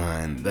door.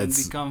 Man, and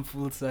that's become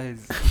full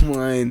size.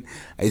 man.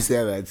 I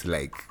say that's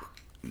like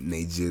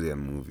Nigerian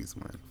movies,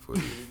 man. For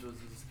real.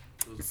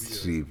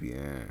 It's trippy,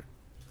 yeah.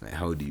 Like,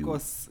 how do you? Of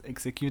course,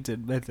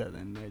 executed better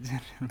than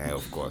Nigerian.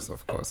 Of course.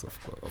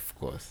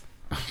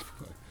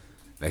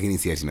 Lakini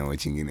si ati na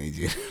watching in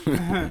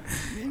Nigeria.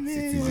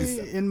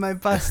 In my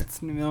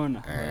past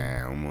nimeona.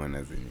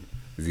 Umeona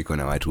ziko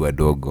na watu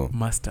wadogo.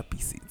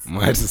 Masterpieces.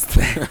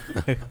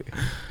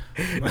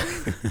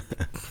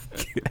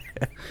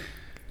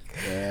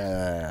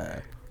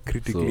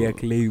 Critically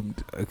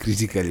acclaimed.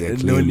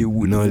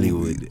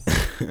 Nollywood.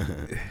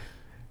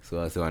 So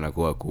wase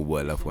wanakuwa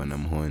kubwa alafu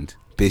wanamhond.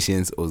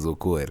 Patience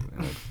Ozokor.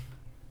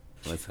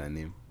 What's her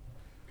name?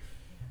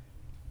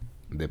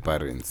 The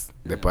parents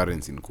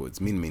in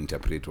quotes. Me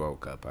interpret wao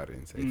ka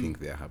parents. I think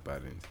they are her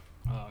parents.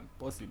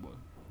 Possible.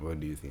 What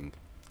do you think?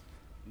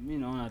 Me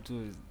naona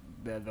too,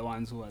 they're the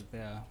ones who are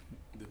there.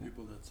 The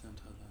people that sent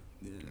her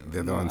there.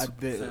 They're the ones who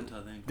Sent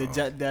her then.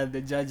 they are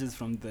the judges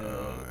from the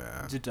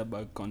yeah.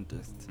 Jitterbug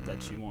contest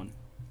that she won.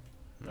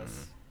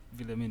 That's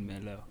vile mimi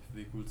nimeelewa.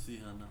 They could see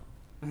her now.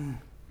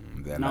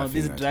 Now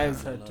this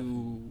drives her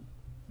to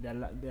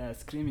they are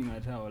screaming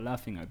at her or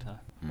laughing at her.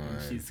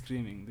 Right. She's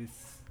screaming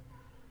this.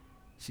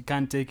 She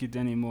can't take it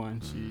anymore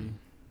and she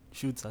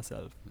shoots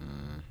herself.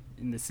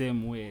 In the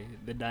same way,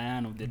 the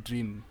Diane of the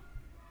dream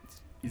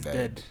is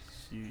dead.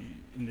 She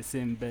in the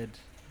same bed.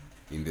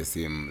 In the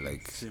same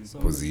like So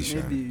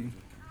position. Maybe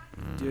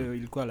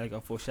ilikuwa like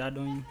a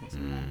foreshadowing or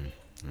something.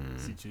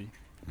 Sijui.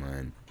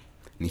 Man.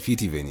 Ni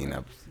fit even in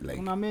up like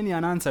Kuna many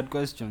unanswered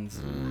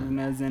questions.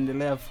 Unaweza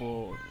endelea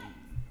for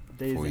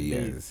days for and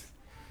years. days.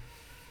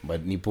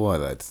 But ni poa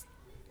that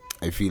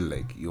I feel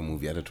like your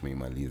movie hata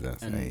tumeimaliza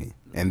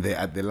and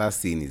at the last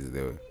scene is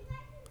the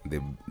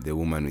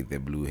woman with the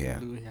blue hair.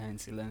 Blue hair in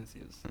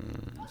Silencious.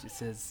 And she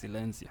says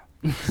Silencia.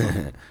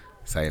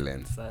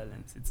 Silence.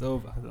 It's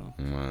over though.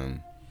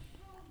 Man.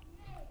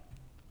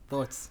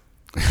 Thoughts?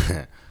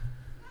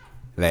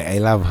 Like I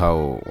love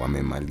how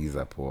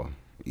wamemaliza poa.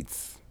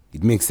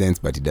 It makes sense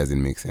but it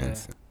doesn't make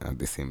sense at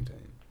the same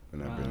time.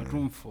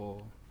 Room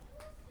for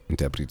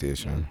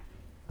interpretation.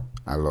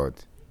 A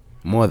lot.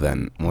 More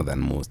than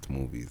most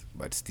movies,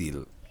 but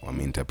still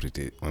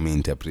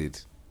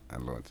wameinterpret a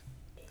lot.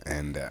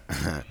 And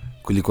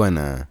kulikuwa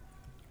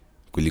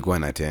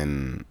na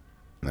 10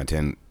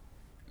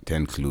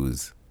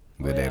 clues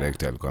the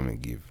director alikuwa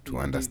amegive to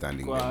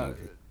understanding the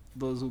movie.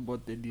 Those who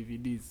bought the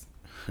DVDs.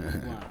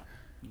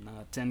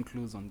 Na 10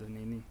 clues on the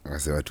nini.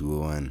 Wase watu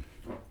 201.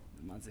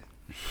 Maze.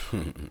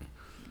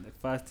 The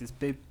first is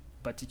pay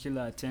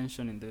particular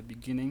attention in the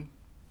beginning.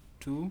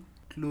 2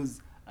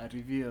 clues are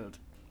revealed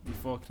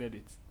before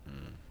credits.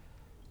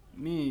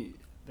 Me,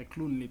 the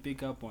clue they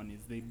pick up on is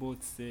they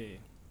both say,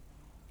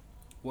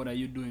 "What are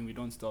you doing? We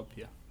don't stop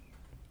here."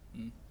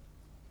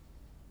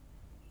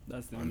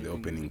 That's the On only the thing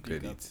opening they pick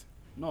up. credits.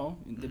 No,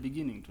 in the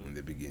beginning too. In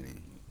the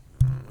beginning.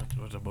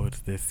 What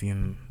about the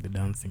scene, the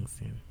dancing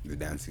scene? The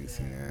dancing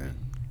scene, yeah.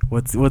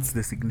 What's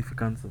the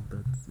significance of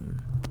that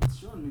scene? It's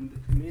shown in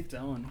later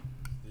on.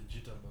 The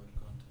jitterbug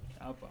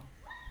contest. Upper.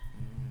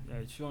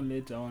 Yeah, it's shown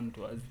later on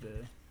towards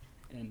the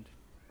end.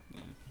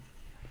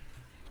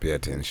 Pay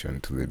attention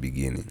to the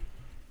beginning.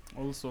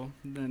 Also,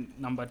 then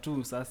number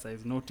 2 sasa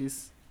is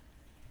notice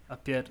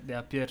the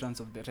appearance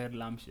of the red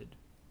lampshade.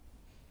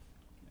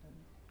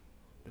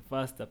 The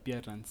first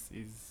appearance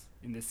is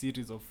in the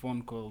series of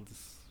phone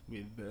calls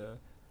with the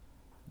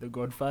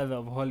Godfather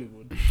of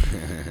Hollywood.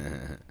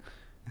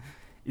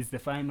 It's the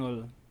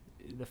final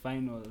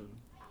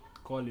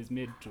call is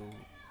made to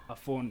a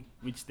phone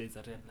which there's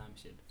a red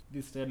lampshade.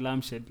 This red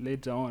lampshade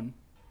later on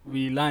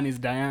we learn is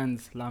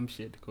Diane's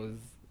lampshade, because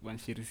when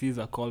she receives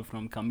a call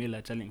from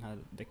Camilla telling her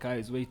the car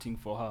is waiting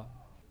for her,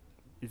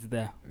 it's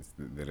there. It's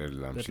the red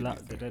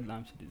lampshade. The red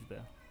lampshade is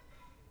there.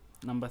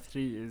 Number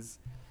 3 is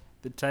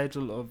the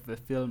title of the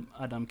film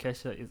Adam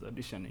Kesha is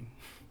auditioning.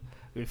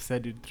 We've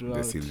said it throughout.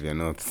 The Sylvia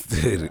North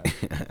story.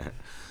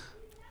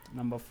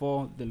 Number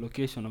 4, the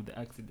location of the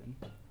accident.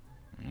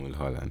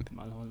 Mulholland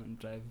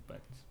Drive,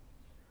 but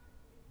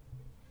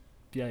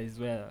Pia is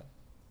where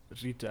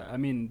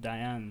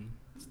Diane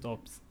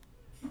stops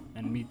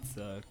and meets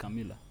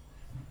Camilla.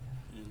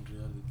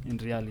 In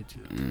reality.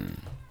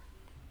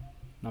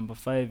 Number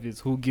 5 is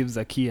who gives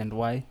a key and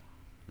why.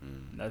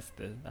 That's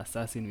the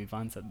assassin. We've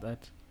answered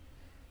that.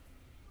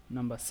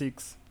 Number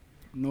 6,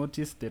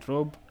 notice the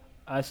robe,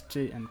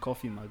 ashtray and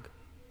coffee mug.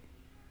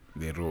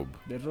 The robe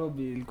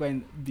ilikuwa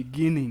in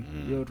beginning.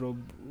 Your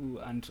robe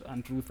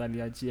and Ruth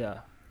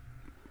aliachia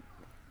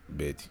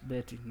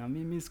Betty. Na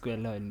mimi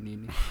sikuelewa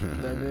nini.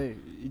 By the way,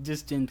 it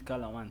just changed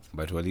color once.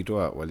 But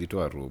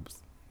walitoa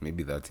robes.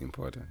 Maybe that's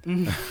important.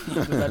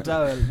 To the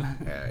towel.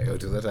 Yeah,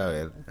 to the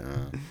towel.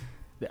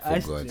 The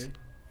ashtray,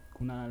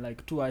 kuna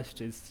like 2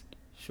 ashtrays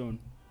shown.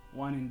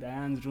 One in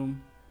Diane's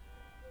room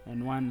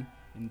and one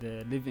in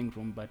the living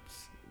room, but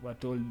we're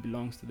told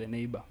belongs to the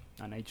neighbor.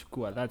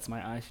 Anaichukua, that's my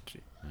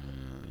ashtray.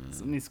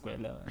 So mi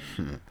sikuelewa.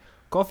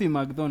 Coffee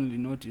mug, don't only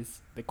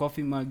notice the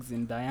coffee mugs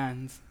in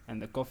Diane's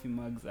and the coffee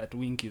mugs at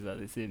Winky's are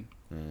the same.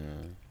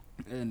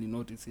 And you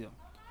notice here.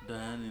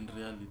 Diane in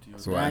reality.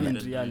 So Diane in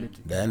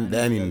reality.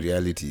 Diane in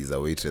reality is a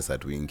waitress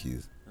at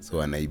Winky's. So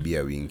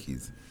anaibia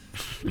Winky's.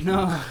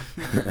 No.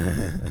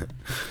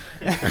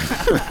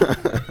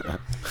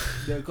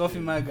 The coffee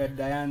mug at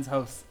Diane's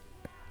house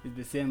is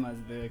the same as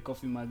the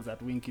coffee mugs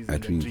at Winky's in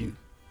the dream.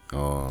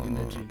 Oh,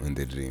 in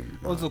the dream.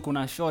 Also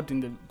kuna shot in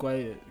the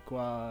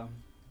kwa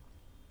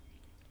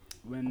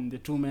when the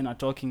 2 men are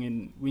talking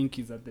in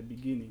Winky's at the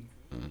beginning.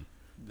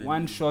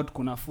 One shot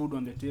kuna food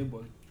on the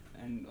table,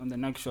 and on the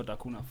next shot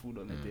hakuna food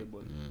on the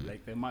table.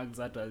 Like the mugs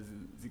that are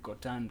ziko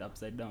turned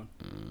upside down.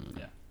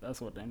 Yeah,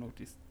 that's what I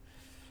noticed.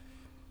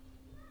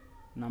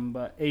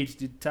 Number 8,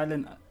 did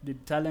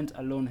talent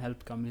alone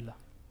help Camilla?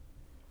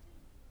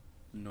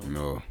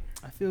 No.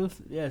 I feel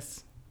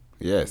yes.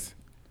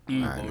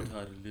 About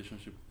her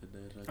relationship with the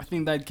director. I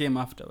think that came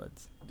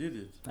afterwards. Did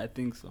it? I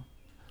think so.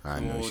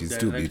 No, she's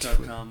too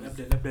beautiful.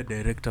 The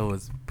director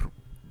was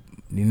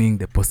meaning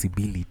the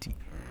possibility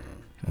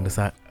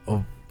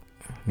of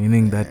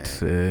meaning that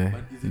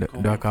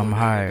they come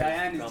high.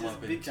 Diane is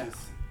just bitter.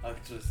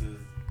 Actresses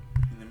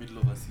in the middle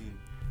of a scene.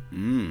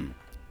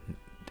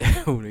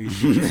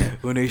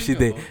 Unaishi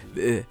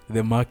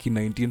the murky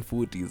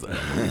 1940s.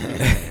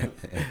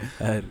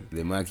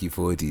 The murky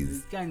 40s.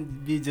 It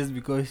can't be just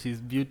because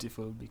she's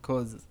beautiful,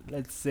 because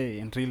let's say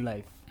in real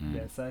life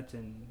there are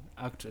certain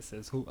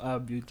actresses who are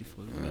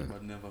beautiful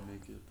but never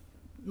make it.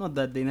 Not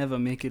that they never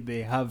make it,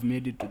 they have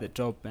made it to the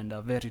top and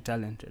are very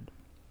talented.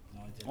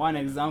 One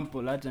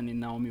example, hata ni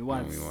Naomi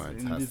Watts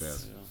in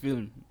this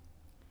film.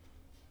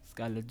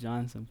 Scarlett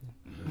Johansson.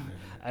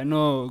 I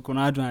know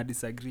kuna watu wana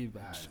disagree,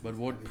 but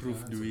what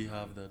proof do we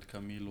have that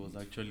Camille was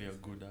actually a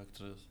good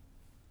actress?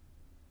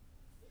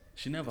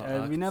 She never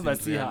acts. We never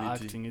see reality. her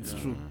acting, it's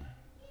true.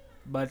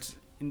 But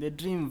in the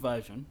dream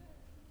version,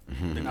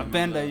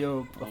 napenda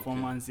your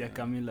performance ya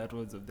Camilla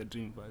Rhodes of the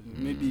dream version.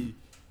 Maybe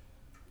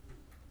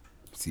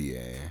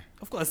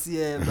of course,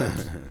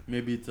 but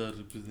maybe it's a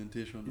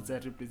representation. It's a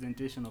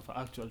representation of her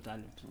actual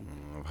talent.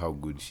 Of how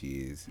good she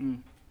is.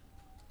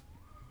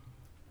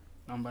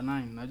 Number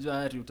 9,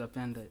 najua Harry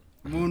utapenda.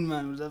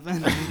 Moonman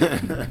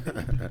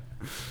utapenda.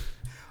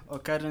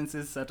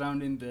 Occurrences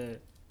surrounding the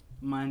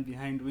man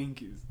behind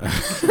Winkies.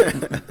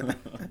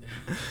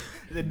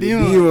 The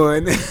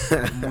demon.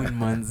 Moon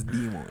Man's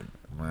demon.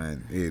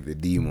 Man, the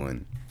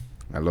demon.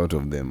 A lot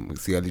of them.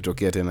 See,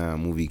 alitokea tena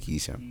movie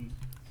kisha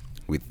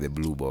with the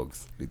blue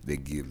box, with the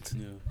guilt.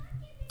 Yeah.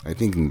 I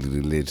think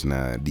relate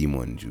na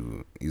demon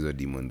juu hizo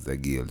demons za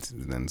guilt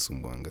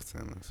zinanisumbwanga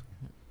sana. So.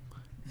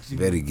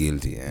 Very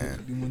guilty, yeah.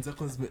 Demons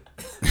zako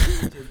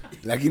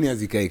Lakini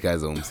hazikai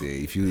kaza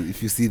umse. If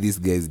you see these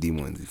guys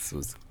demons, it's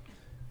so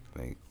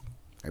like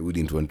I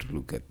wouldn't want to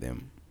look at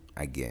them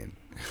again.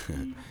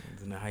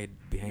 Zina hide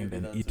behind Maybe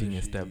an that's eating why she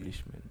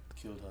establishment.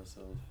 Killed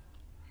herself.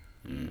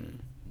 Mm.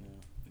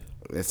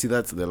 Yeah. See,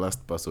 that's the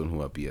last person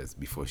who appears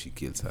before she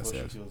kills Before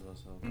herself. she kills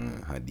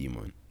herself. Her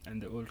demon.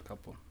 And the old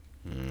couple.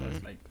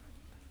 That's like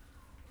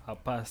her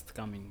past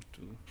coming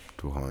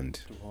To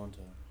haunt. To haunt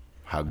her.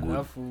 Her good.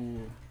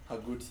 Alafu, Her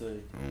good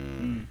side.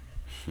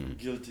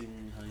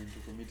 Guilting her into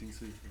committing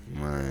suicide.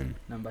 Man.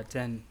 number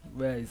 10,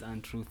 where is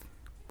Aunt Ruth?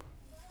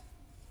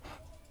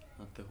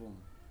 At the home.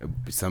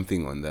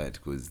 Something on that,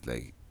 because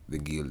like the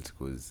guilt,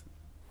 because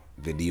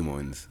the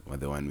demons were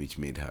the one which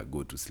made her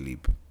go to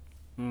sleep.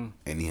 And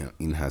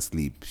in her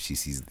sleep, she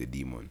sees the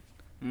demon.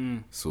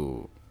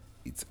 So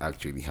it's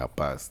actually her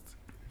past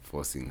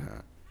forcing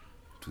her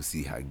to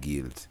see her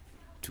guilt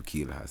to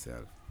kill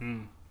herself.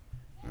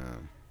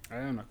 I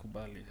don't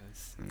nakubali,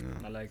 yes.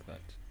 I like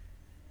that.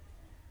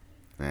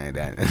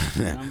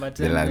 Number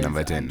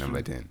 10.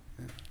 Number 10.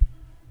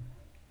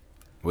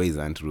 Where is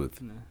Aunt Ruth?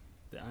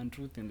 The Aunt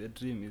Ruth in the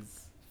dream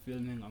is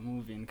filming a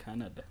movie in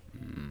Canada.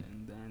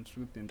 And the Aunt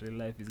Ruth in real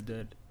life is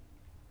dead.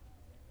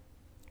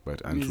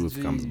 But Aunt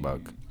Ruth comes back.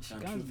 She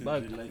And comes truth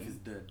back. in real life is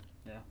dead.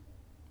 Yeah.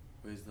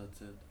 Where is that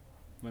said?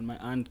 When my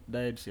aunt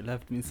died, she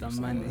left me some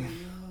money.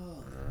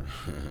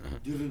 Yeah.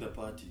 During the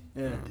party.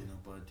 Yeah. Dinner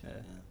party.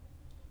 Yeah.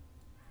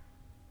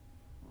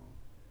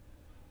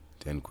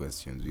 10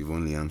 questions. We've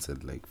only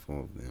answered like 4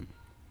 of them.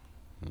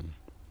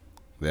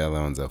 The other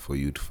ones are for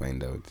you to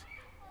find out.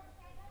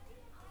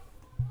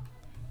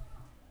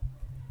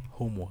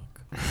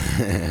 Homework.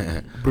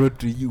 Brought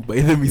to you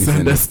by the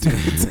Misunderstood.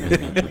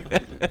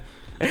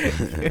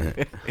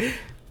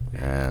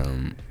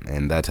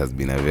 And that has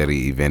been a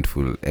very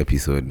eventful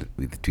episode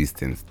with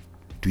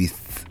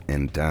twists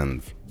and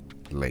turns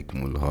like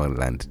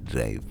Mulholland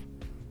Drive.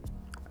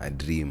 A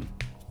dream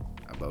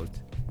about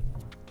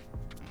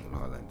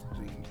Mulholland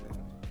dreams.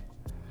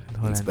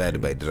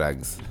 Inspired by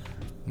drugs.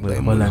 By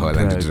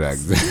Mulholland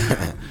drugs.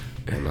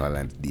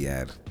 Mulholland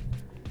DR.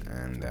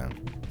 And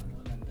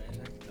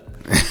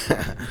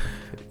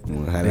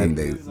Mulholland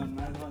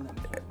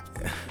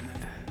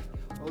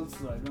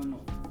Also, I don't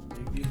know.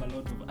 They give a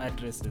lot of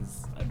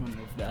addresses. I don't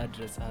know if the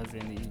address has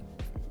any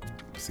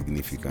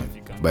significant.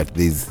 But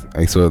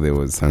I saw there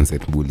was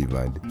Sunset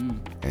Boulevard.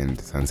 And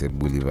Sunset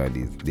Boulevard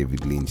is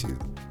David Lynch's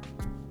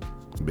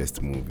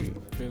best movie.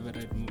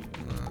 Favorite movie.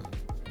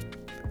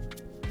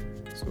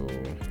 So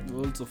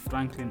also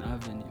Franklin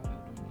Avenue.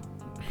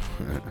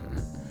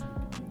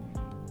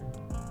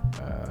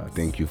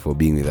 Thank you for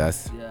being with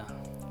us. Yeah.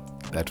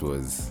 That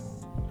was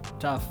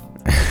tough.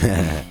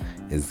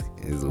 as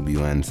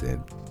Obi-Wan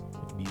said.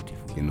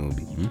 Beautiful.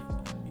 Kenobi.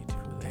 Beautiful.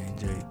 I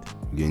enjoyed.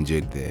 You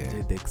enjoyed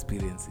the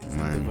experiences,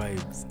 man. the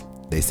vibes.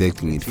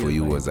 Dissecting it for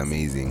you was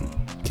amazing.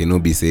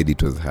 Kenobi said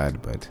it was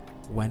hard, but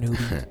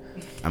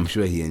I'm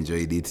sure he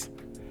enjoyed it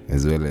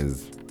as well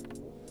as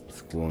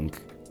Squonk.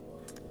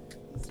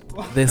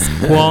 The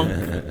Squonk.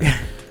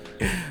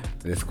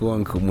 The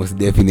Squonk most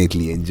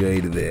definitely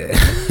enjoyed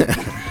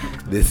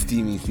the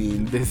steamy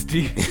scene.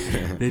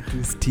 The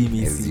two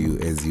steamy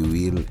scenes. As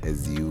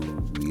you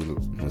will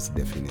most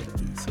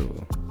definitely.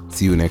 So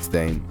see you next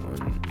time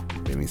on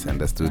the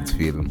Misunderstood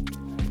film.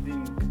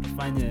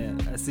 Find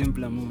a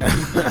simpler movie.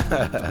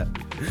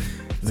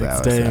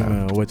 Next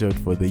time, watch out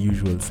for The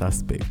Usual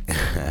Suspect.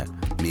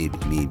 Maybe.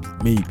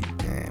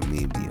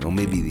 Or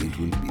maybe it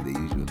won't be The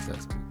Usual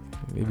Suspect.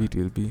 Maybe it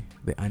will be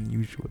The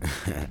Unusual.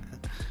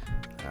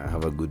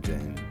 Have a good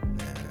time.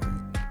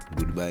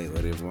 Goodbye,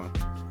 au revoir.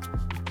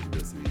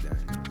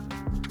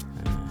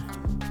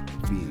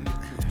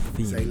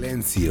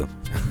 Silencio.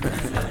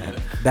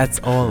 That's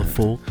all,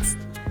 folks.